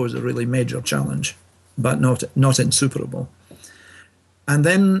 enough to pose a really major challenge, but not insuperable. And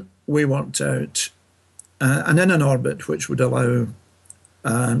then we worked out and in an orbit which would allow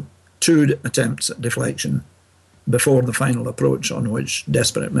 2 attempts at deflection before the final approach, on which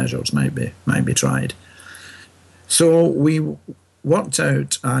desperate measures might be tried. So we worked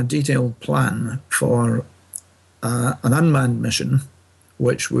out a detailed plan for an unmanned mission,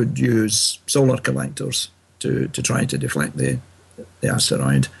 which would use solar collectors to try to deflect the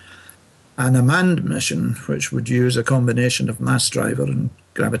asteroid, and a manned mission which would use a combination of mass driver and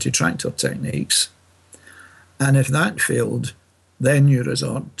gravity tractor techniques. And if that failed, then you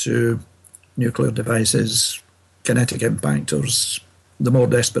resort to nuclear devices, kinetic impactors, the more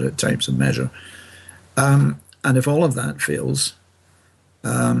desperate types of measure. And if all of that fails,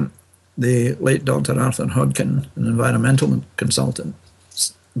 the late Dr. Arthur Hodkin, an environmental consultant,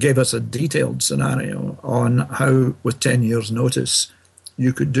 gave us a detailed scenario on how, with 10 years' notice,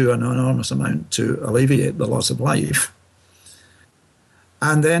 you could do an enormous amount to alleviate the loss of life.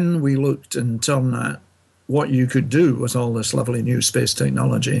 And then we looked in turn at what you could do with all this lovely new space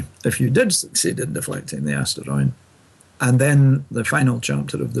technology if you did succeed in deflecting the asteroid. And then the final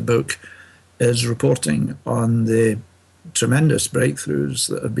chapter of the book is reporting on the tremendous breakthroughs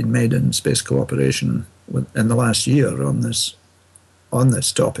that have been made in space cooperation in the last year on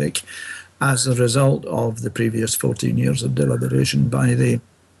this topic, as a result of the previous 14 years of deliberation by the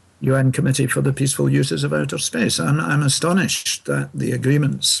UN Committee for the Peaceful Uses of Outer Space. I'm astonished that the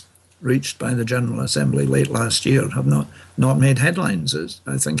agreements reached by the General Assembly late last year have not made headlines.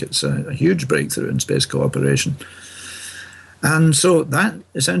 I think it's a huge breakthrough in space cooperation. And so that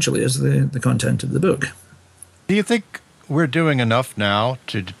essentially is the content of the book. Do you think we're doing enough now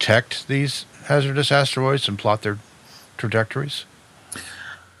to detect these hazardous asteroids and plot their trajectories?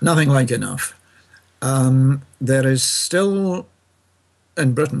 Nothing like enough. There is still,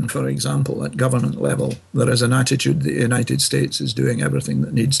 in Britain, for example, at government level, there is an attitude that the United States is doing everything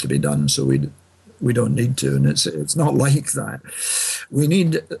that needs to be done, so we don't need to, and it's not like that. We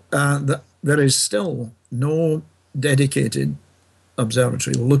need there is still no dedicated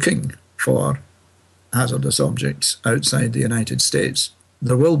observatory looking for hazardous objects outside the United States.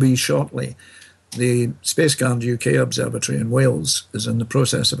 There will be shortly. The Space Guard UK Observatory in Wales is in the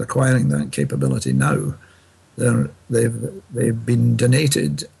process of acquiring that capability now. They've been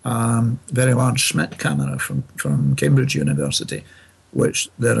donated a very large Schmidt camera from Cambridge University, which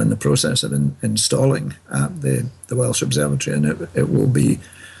they're in the process of installing at the Welsh Observatory, and it will be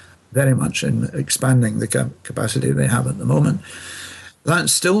very much in expanding the capacity they have at the moment. That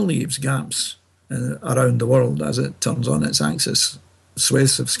still leaves gaps around the world as it turns on its axis,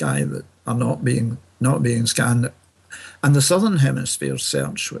 swathes of sky that are not being scanned. And the Southern Hemisphere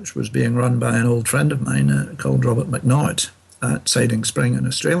search, which was being run by an old friend of mine called Robert McNaught at Siding Spring in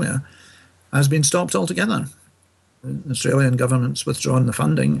Australia, has been stopped altogether. The Australian government's withdrawn the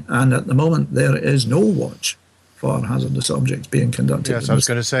funding, and at the moment there is no watch for hazardous objects being conducted. Yes, I was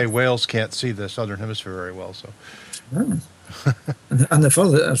going to say Wales can't see the Southern Hemisphere very well, so. Yeah. and the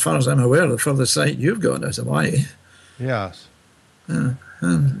further, as far as I'm aware, the furthest sight you've got is Hawaii. Yes.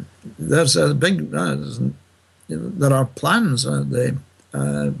 There's a big. There are plans. The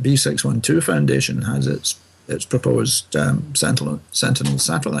B612 Foundation has its proposed Sentinel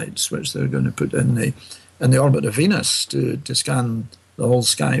satellites, which they're going to put in the orbit of Venus to scan the whole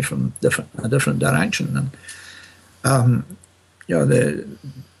sky from a different direction. And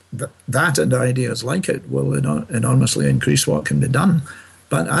that and ideas like it will enormously increase what can be done.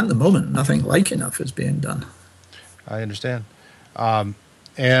 But at the moment, nothing like enough is being done. I understand. Now,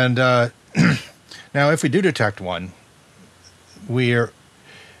 if we do detect one, it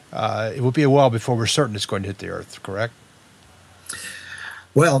will be a while before we're certain it's going to hit the Earth, correct?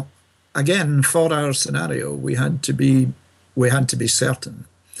 Well, again, for our scenario, we had to be certain.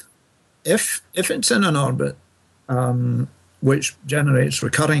 If it's in an orbit which generates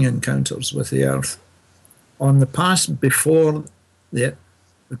recurring encounters with the Earth, on the pass before the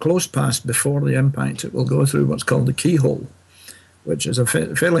close pass before the impact, it will go through what's called the keyhole, which is a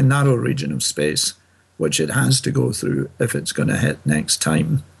fairly narrow region of space, which it has to go through if it's going to hit next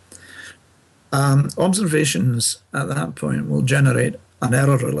time. Observations at that point will generate an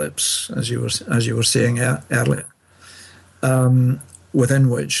error ellipse, as you were saying earlier, within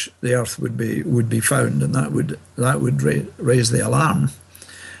which the Earth would be found, and that would raise the alarm.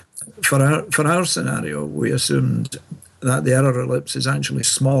 For our scenario, we assumed that the error ellipse is actually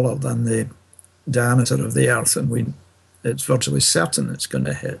smaller than the diameter of the Earth, and it's virtually certain it's going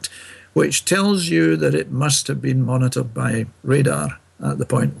to hit, which tells you that it must have been monitored by radar at the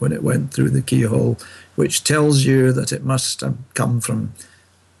point when it went through the keyhole, which tells you that it must have come from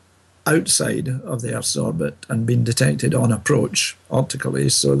outside of the Earth's orbit and been detected on approach optically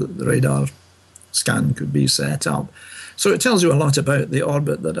so that the radar scan could be set up. So it tells you a lot about the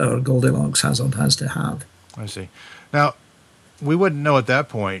orbit that our Goldilocks hazard has to have. I see. Now, we wouldn't know at that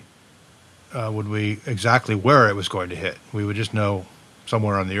point, would we, exactly where it was going to hit? We would just know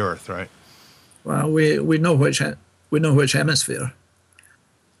somewhere on the Earth, right? Well, we know which hemisphere,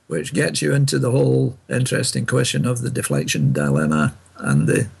 which gets you into the whole interesting question of the deflection dilemma and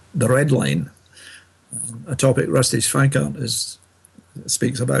the red line, a topic Rusty Schweikart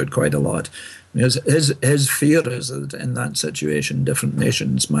speaks about quite a lot. His fear is that in that situation, different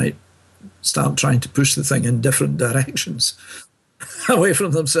nations might start trying to push the thing in different directions, away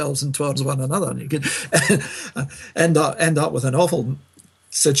from themselves and towards one another. And you could end up with an awful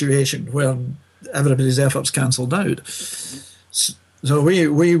situation where everybody's efforts cancelled out. So we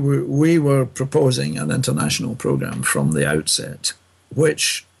were proposing an international program from the outset,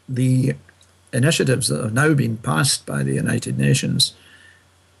 which the initiatives that have now been passed by the United Nations,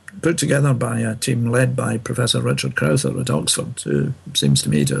 put together by a team led by Professor Richard Crowther at Oxford, who seems to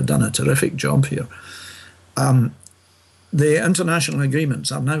me to have done a terrific job here. The international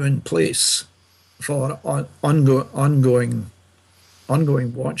agreements are now in place for ongoing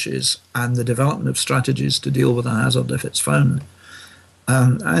watches and the development of strategies to deal with a hazard if it's found.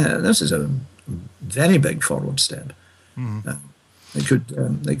 This is a very big forward step. Mm.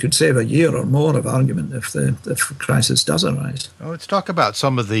 They could save a year or more of argument if the crisis does arise. Well, let's talk about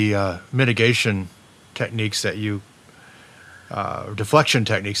some of the mitigation techniques that deflection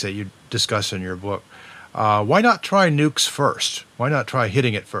techniques that you discuss in your book. Why not try nukes first? Why not try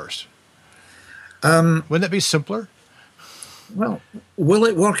hitting it first? Wouldn't that be simpler? Well, will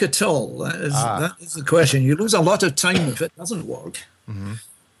it work at all? That is the question. You lose a lot of time if it doesn't work.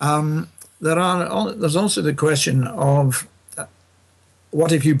 Mm-hmm. There's also the question of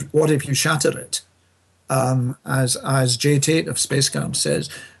what if you shatter it? As Jay Tate of Space Camp says,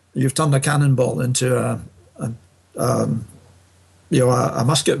 you've turned a cannonball into a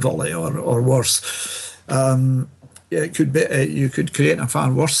musket volley or worse. It could be you could create a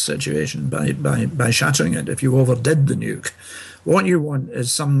far worse situation by shattering it if you overdid the nuke. What you want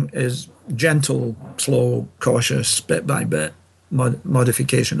is gentle, slow, cautious, bit by bit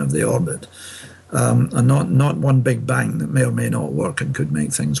modification of the orbit, and not one big bang that may or may not work and could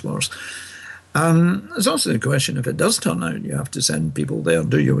make things worse. There's also the question, if it does turn out you have to send people there,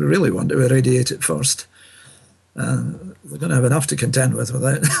 do you really want to irradiate it first? We're going to have enough to contend with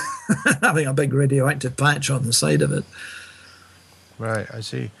without having a big radioactive patch on the side of it. Right, I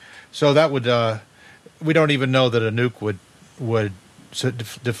see. So that would we don't even know that a nuke would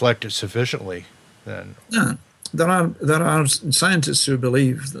deflect it sufficiently then. Yeah, there are scientists who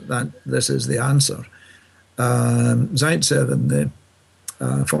believe that this is the answer. Zaitsev in the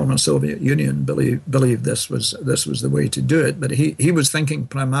former Soviet Union believed this was the way to do it, but he was thinking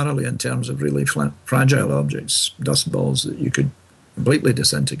primarily in terms of really fragile objects, dust balls that you could completely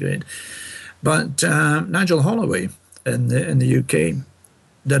disintegrate. But Nigel Holloway in the UK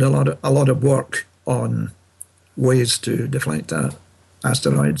did a lot of work on ways to deflect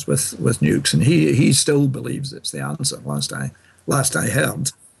asteroids with nukes, and he still believes it's the answer. Last I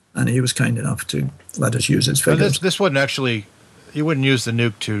heard, and he was kind enough to let us use his figures. This wouldn't actually. You wouldn't use the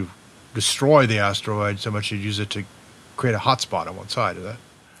nuke to destroy the asteroid so much. You'd use it to create a hotspot on one side of that.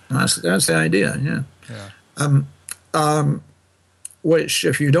 That's the idea. Yeah. which,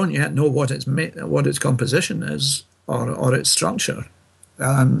 if you don't yet know what its composition is or its structure,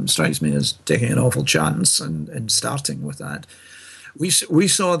 strikes me as taking an awful chance and starting with that. We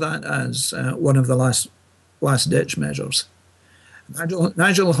saw that as one of the last ditch measures.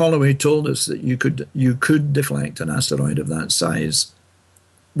 Nigel Holloway told us that you could deflect an asteroid of that size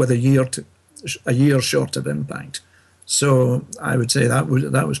with a year short of impact. So I would say that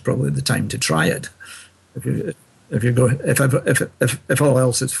was probably the time to try it. If all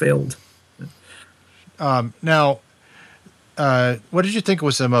else has failed. Now, what did you think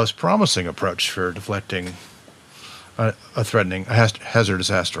was the most promising approach for deflecting a hazardous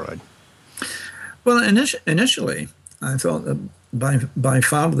asteroid? Well, initially, I thought that by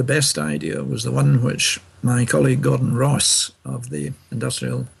far the best idea was the one which my colleague Gordon Ross of the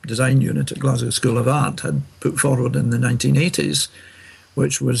Industrial Design Unit at Glasgow School of Art had put forward in the 1980s,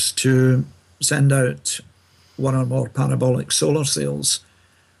 which was to send out one or more parabolic solar sails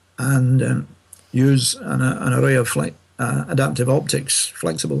and use an array of adaptive optics,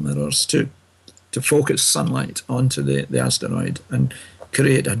 flexible mirrors, to focus sunlight onto the asteroid and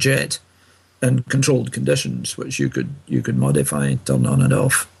create a jet in controlled conditions, which you could modify, turn on and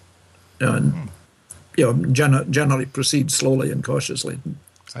off, and generally proceed slowly and cautiously.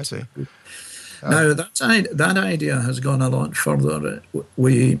 I see. Now that idea has gone a lot further.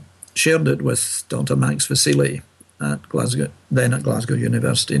 We shared it with Dr. Max Vasili at Glasgow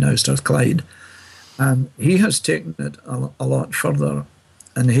University, now Strathclyde, and he has taken it a lot further,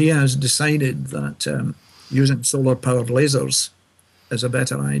 and he has decided that using solar-powered lasers is a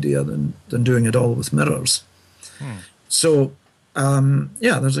better idea than doing it all with mirrors. So,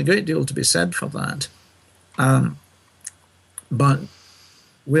 there's a great deal to be said for that. But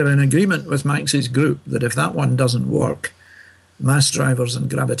we're in agreement with Max's group that if that one doesn't work, mass drivers and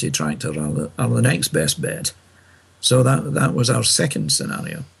gravity tractor are the next best bet. So that was our second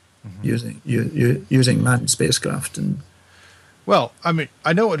scenario, using manned spacecraft. Well, I mean,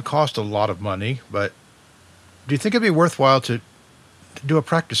 I know it would cost a lot of money, but do you think it'd be worthwhile to do a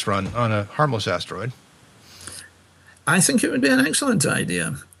practice run on a harmless asteroid? I think it would be an excellent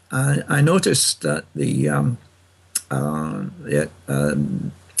idea. I noticed that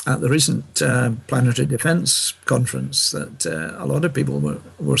at the recent Planetary Defense Conference that a lot of people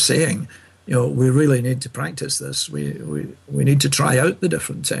were saying, we really need to practice this. We need to try out the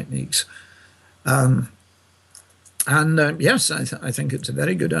different techniques. Yes, I think it's a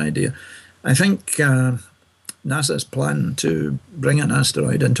very good idea. I think NASA's plan to bring an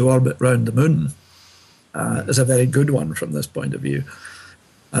asteroid into orbit round the moon is a very good one from this point of view.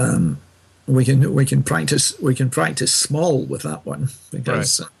 We can practice small with that one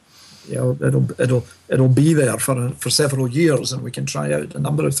because it'll be there for several years, and we can try out a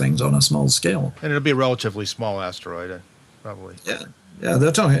number of things on a small scale. And it'll be a relatively small asteroid, probably. Yeah.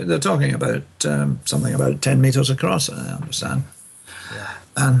 They're talking about something about 10 meters across, I understand. Yeah.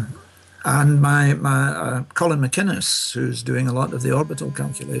 And my Colin McInnes, who's doing a lot of the orbital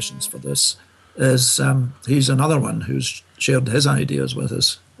calculations for this, he's another one who's shared his ideas with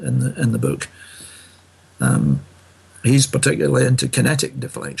us in the book. He's particularly into kinetic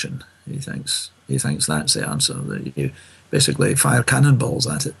deflection. He thinks that's the answer, that you basically fire cannonballs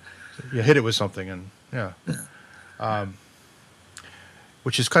at it. You hit it with something, and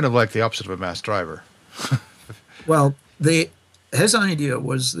which is kind of like the opposite of a mass driver. Well, his idea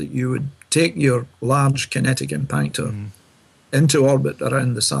was that you would take your large kinetic impactor into orbit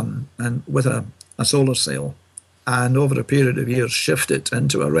around the sun and with a solar sail, and over a period of years shift it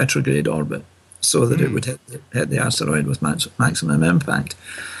into a retrograde orbit so that it would hit the asteroid with maximum impact.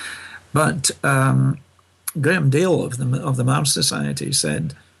 But Graham Dale of the Mars Society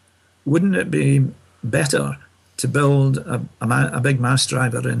said, wouldn't it be better to build a big mass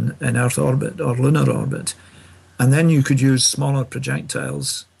driver in Earth orbit or lunar orbit, and then you could use smaller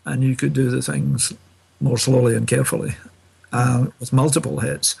projectiles and you could do the things more slowly and carefully with multiple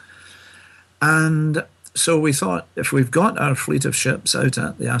hits. And so we thought, if we've got our fleet of ships out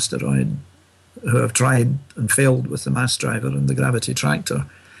at the asteroid who have tried and failed with the mass driver and the gravity tractor,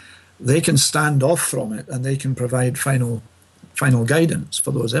 they can stand off from it and they can provide final guidance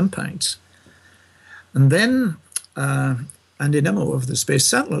for those impacts. And then Andy Nimmo of the Space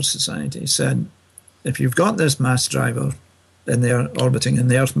Settlers Society said, if you've got this mass driver orbiting in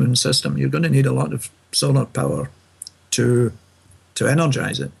the Earth-Moon system, you're going to need a lot of solar power to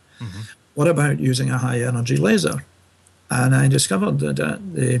energize it. What about using a high-energy laser? And I discovered that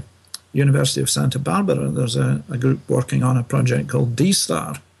at the University of Santa Barbara, there's a group working on a project called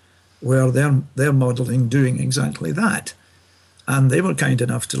D-STAR, where they're modeling doing exactly that. And they were kind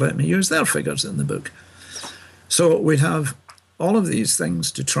enough to let me use their figures in the book. So we'd have all of these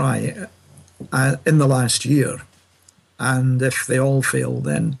things to try in the last year. And if they all fail,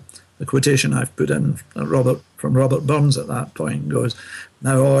 then the quotation I've put in from Robert Burns at that point goes,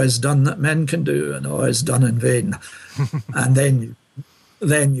 "Now all is done that men can do, and all is done in vain." And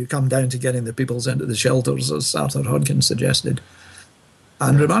then you come down to getting the peoples into the shelters, as Arthur Hodgkin suggested.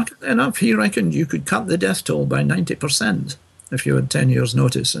 And remarkably enough, he reckoned you could cut the death toll by 90% if you had 10 years'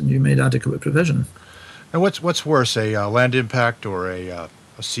 notice and you made adequate provision. And what's worse, a land impact or a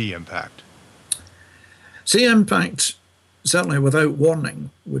sea impact? Sea impact, certainly without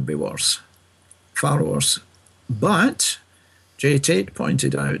warning, would be worse, far worse. But J. Tate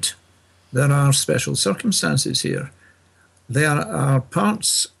pointed out there are special circumstances here. There are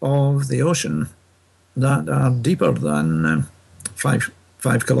parts of the ocean that are deeper than 5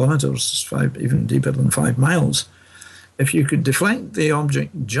 kilometers, even deeper than 5 miles. If you could deflect the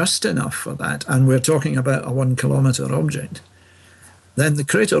object just enough for that, and we're talking about a 1 kilometer object, then the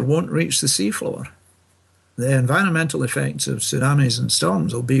crater won't reach the seafloor. The environmental effects of tsunamis and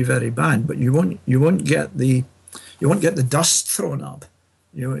storms will be very bad, but you won't get the dust thrown up.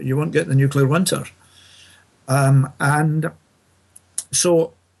 You won't get the nuclear winter. And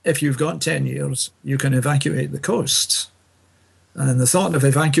so if you've got 10 years, you can evacuate the coasts. And the thought of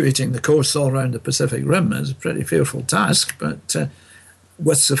evacuating the coasts all around the Pacific Rim is a pretty fearful task, but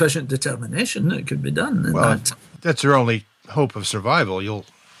with sufficient determination, it could be done. Well, that's your only hope of survival. You'll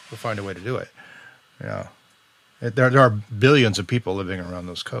find a way to do it. Yeah, there are billions of people living around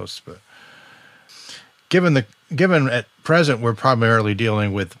those coasts, but given at present we're primarily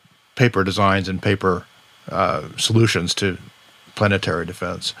dealing with paper designs and paper solutions to planetary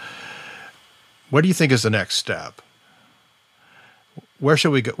defense. What do you think is the next step? Where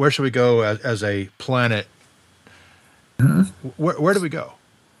should we go? Where should we go as a planet? Mm-hmm. Where do we go?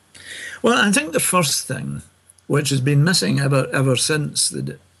 Well, I think the first thing, which has been missing ever since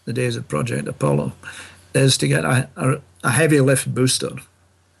the days of Project Apollo, is to get a heavy lift booster,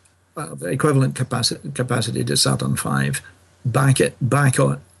 equivalent capacity to Saturn V, back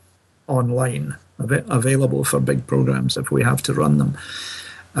online, available for big programs if we have to run them.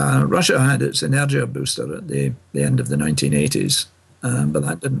 Russia had its Energia booster at the end of the 1980s. But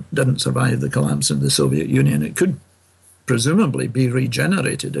that didn't survive the collapse of the Soviet Union. It could presumably be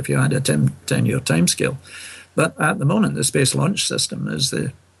regenerated if you had a 10-year timescale. But at the moment, the Space Launch System is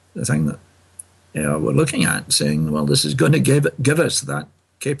the thing that we're looking at, saying, well, this is going to give us that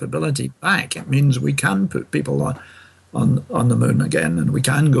capability back. It means we can put people on the moon again, and we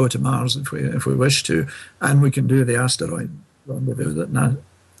can go to Mars if we wish to, and we can do the asteroid rendezvous that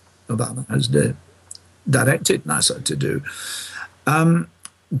Obama has directed NASA to do.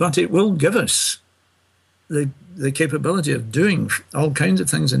 But it will give us the capability of doing all kinds of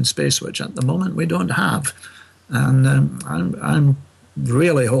things in space, which at the moment we don't have. And I'm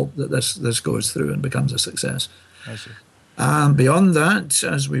really hope that this goes through and becomes a success. I see. Beyond that,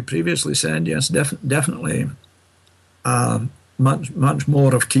 as we previously said, yes, definitely much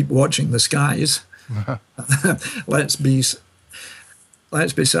more of keep watching the skies. Let's be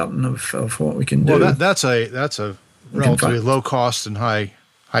certain of what we can do. Well, that's a relatively low cost and high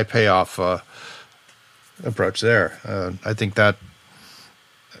payoff approach there. I think that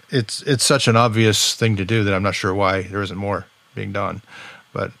it's such an obvious thing to do that I'm not sure why there isn't more being done.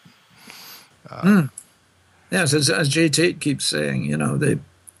 But yes, as J. Tate keeps saying,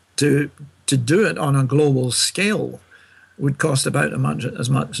 to do it on a global scale would cost about as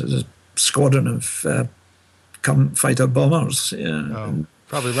much as a squadron of fighter bombers.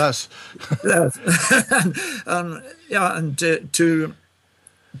 Probably less. And to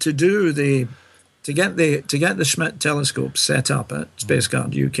get the Schmidt telescope set up at Space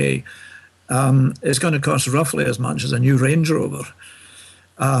Guard UK, it's going to cost roughly as much as a new Range Rover.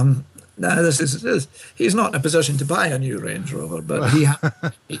 Now, he's not in a position to buy a new Range Rover, but he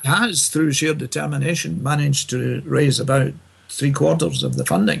has, through sheer determination, managed to raise about 3/4 of the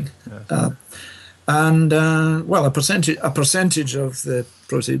funding. Yeah. A percentage of the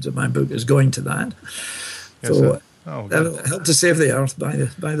proceeds of my book is going to that. Yes, so help to save the Earth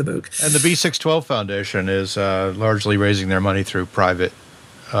by the book. And the B612 Foundation is largely raising their money through private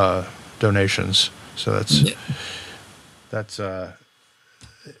donations. So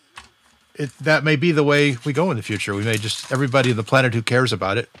that may be the way we go in the future. We may just, everybody on the planet who cares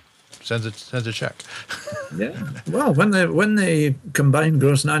about it sends a check. Yeah. Well, when the combined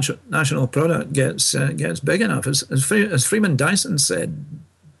gross national product gets big enough, as Freeman Dyson said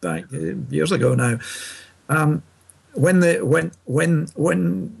back years ago now, when the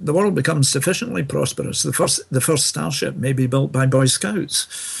world becomes sufficiently prosperous, the first starship may be built by Boy Scouts.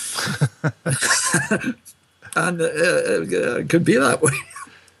 And it could be that way.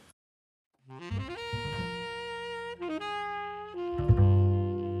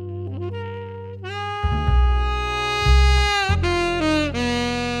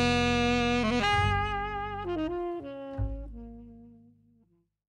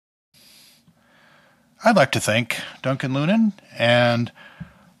 I'd like to thank Duncan Lunan and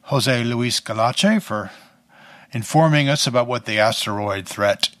Jose Luis Galache for informing us about what the asteroid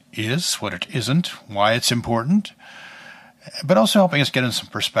threat is, what it isn't, why it's important, but also helping us get in some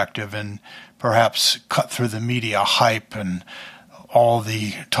perspective and perhaps cut through the media hype and all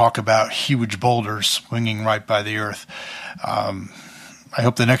the talk about huge boulders swinging right by the Earth. I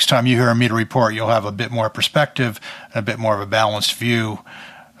hope the next time you hear a meteor report, you'll have a bit more perspective, and a bit more of a balanced view,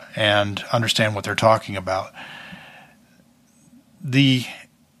 and understand what they're talking about. The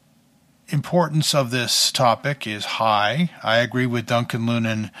importance of this topic is high. I agree with Duncan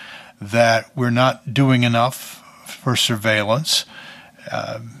Lunan that we're not doing enough for surveillance,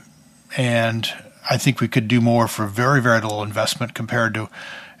 and I think we could do more for very, very little investment compared to,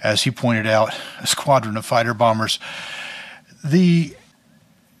 as he pointed out, a squadron of fighter bombers. The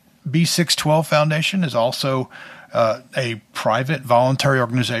B612 Foundation is also a private voluntary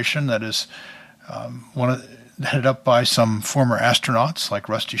organization that is headed up by some former astronauts like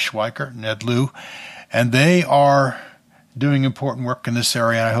Rusty Schweiker, Ned Liu, and they are doing important work in this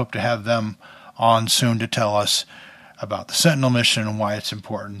area, and I hope to have them on soon to tell us about the Sentinel mission and why it's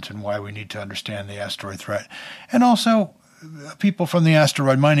important and why we need to understand the asteroid threat. And also, people from the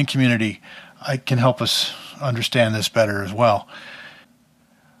asteroid mining community can help us understand this better as well.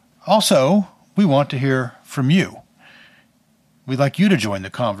 Also, we want to hear from you. We'd like you to join the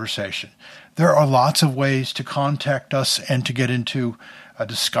conversation. There are lots of ways to contact us and to get into a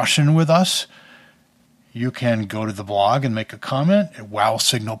discussion with us. You can go to the blog and make a comment at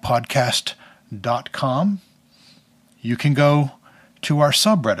wowsignalpodcast.com. You can go to our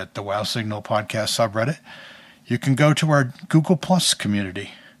subreddit, the Wow Signal Podcast subreddit. You can go to our Google Plus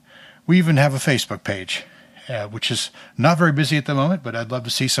community. We even have a Facebook page, which is not very busy at the moment, but I'd love to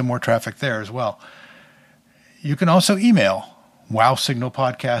see some more traffic there as well. You can also email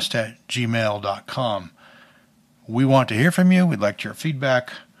wowsignalpodcast@gmail.com. We want to hear from you. We'd like your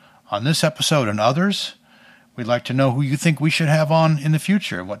feedback on this episode and others. We'd like to know who you think we should have on in the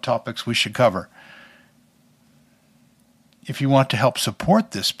future and what topics we should cover. If you want to help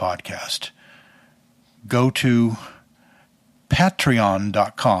support this podcast, go to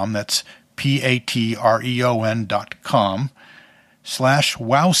patreon.com. That's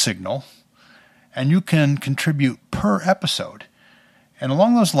patreon.com/wowsignal, and you can contribute per episode. And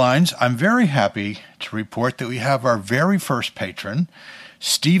along those lines, I'm very happy to report that we have our very first patron,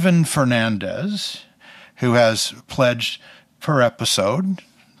 Stephen Fernandez, who has pledged per episode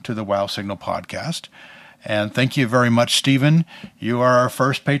to the Wow Signal podcast. And thank you very much, Stephen. You are our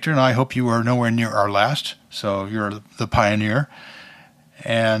first patron. I hope you are nowhere near our last, so you're the pioneer.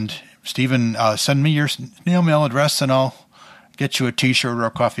 And Stephen, send me your snail mail address, and I'll get you a T-shirt or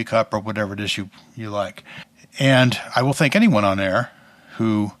a coffee cup or whatever it is you like. And I will thank anyone on there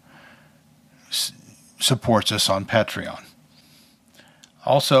who supports us on Patreon.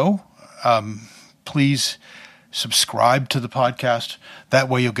 Also, please subscribe to the podcast. That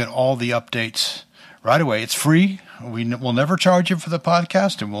way you'll get all the updates right away. It's free. We'll never charge you for the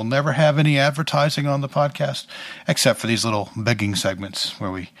podcast, and we'll never have any advertising on the podcast, except for these little begging segments where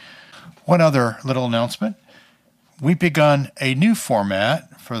we... One other little announcement. We've begun a new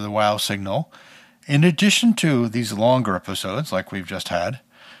format for the Wow Signal. In addition to these longer episodes like we've just had,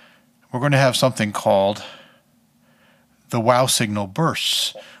 we're going to have something called the Wow Signal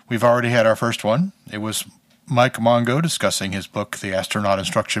Bursts. We've already had our first one. It was Mike Mongo discussing his book, The Astronaut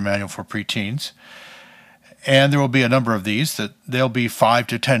Instruction Manual for Preteens. And there will be a number of these. That they'll be 5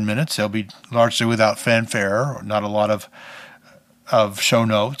 to 10 minutes. They'll be largely without fanfare, or not a lot of show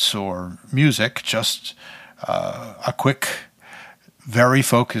notes or music, just a quick, very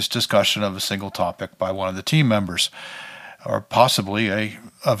focused discussion of a single topic by one of the team members, or possibly a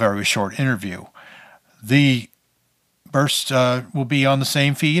very short interview. The bursts will be on the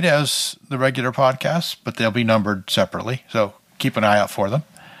same feed as the regular podcasts, but they'll be numbered separately, so keep an eye out for them.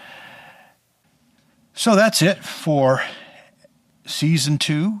 So that's it for Season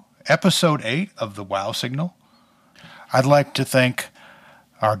 2, Episode 8 of the Wow Signal. I'd like to thank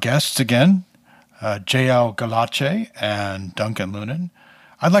our guests again, JL Galache and Duncan Lunan.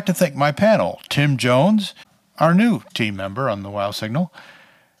 I'd like to thank my panel, Tim Jones, our new team member on the Wow Signal,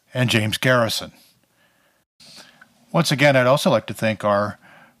 and James Garrison. Once again, I'd also like to thank our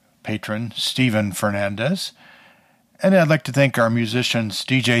patron, Stephen Fernandez, and I'd like to thank our musicians,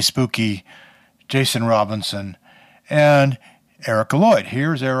 DJ Spooky, Jason Robinson, and Erica Lloyd.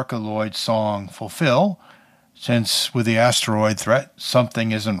 Here's Erica Lloyd's song, Fulfill. Since with the asteroid threat,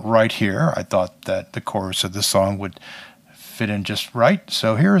 something isn't right here, I thought that the chorus of the song would fit in just right.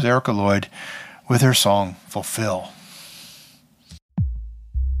 So here's Erica Lloyd with her song, Fulfill.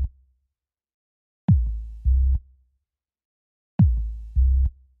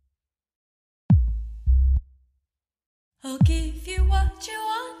 I'll give you what you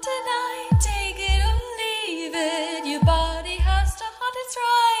want tonight, take it or leave it. Your body has to hold its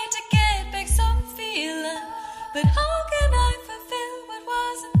right to get back some feeling. But how can I fulfill what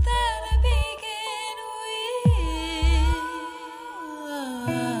wasn't there to begin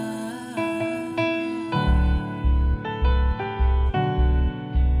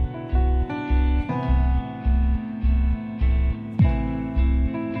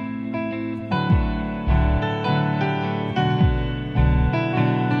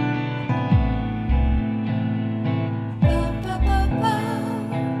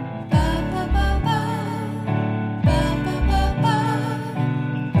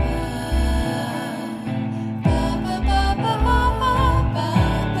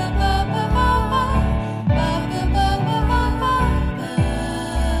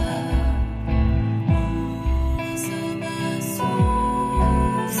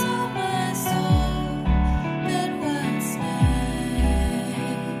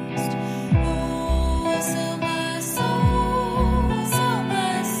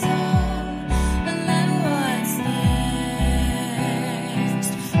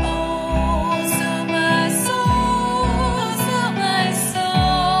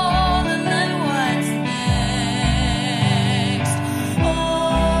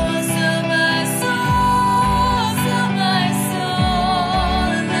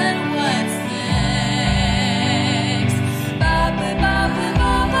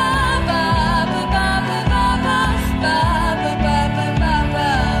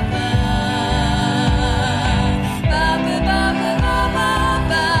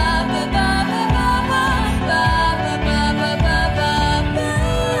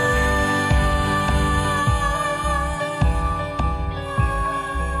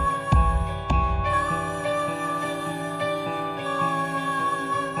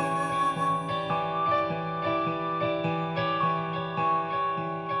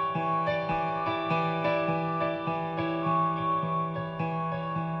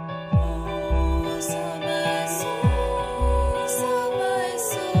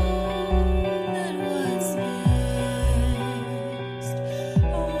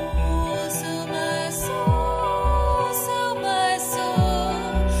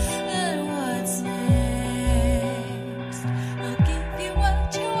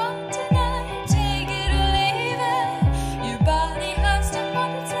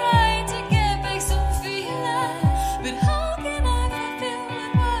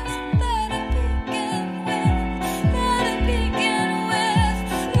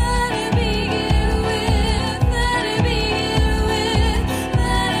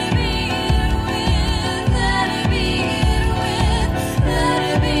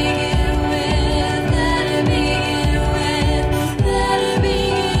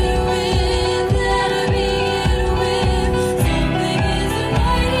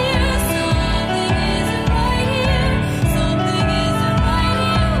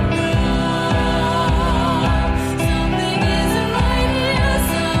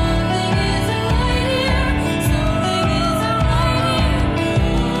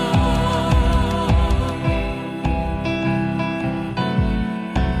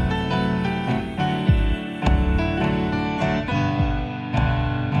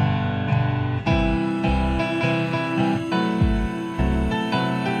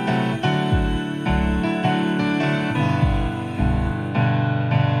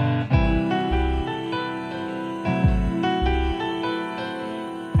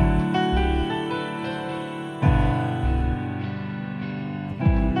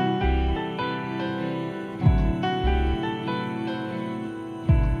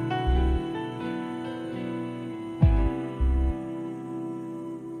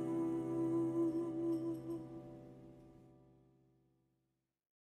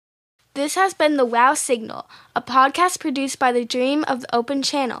This has been The Wow Signal, a podcast produced by the Dream of the Open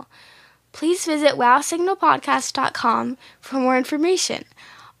Channel. Please visit wowsignalpodcast.com for more information.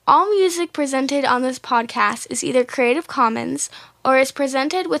 All music presented on this podcast is either Creative Commons or is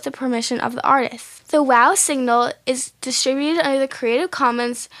presented with the permission of the artist. The Wow Signal is distributed under the Creative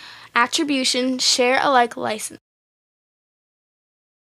Commons Attribution Share Alike license.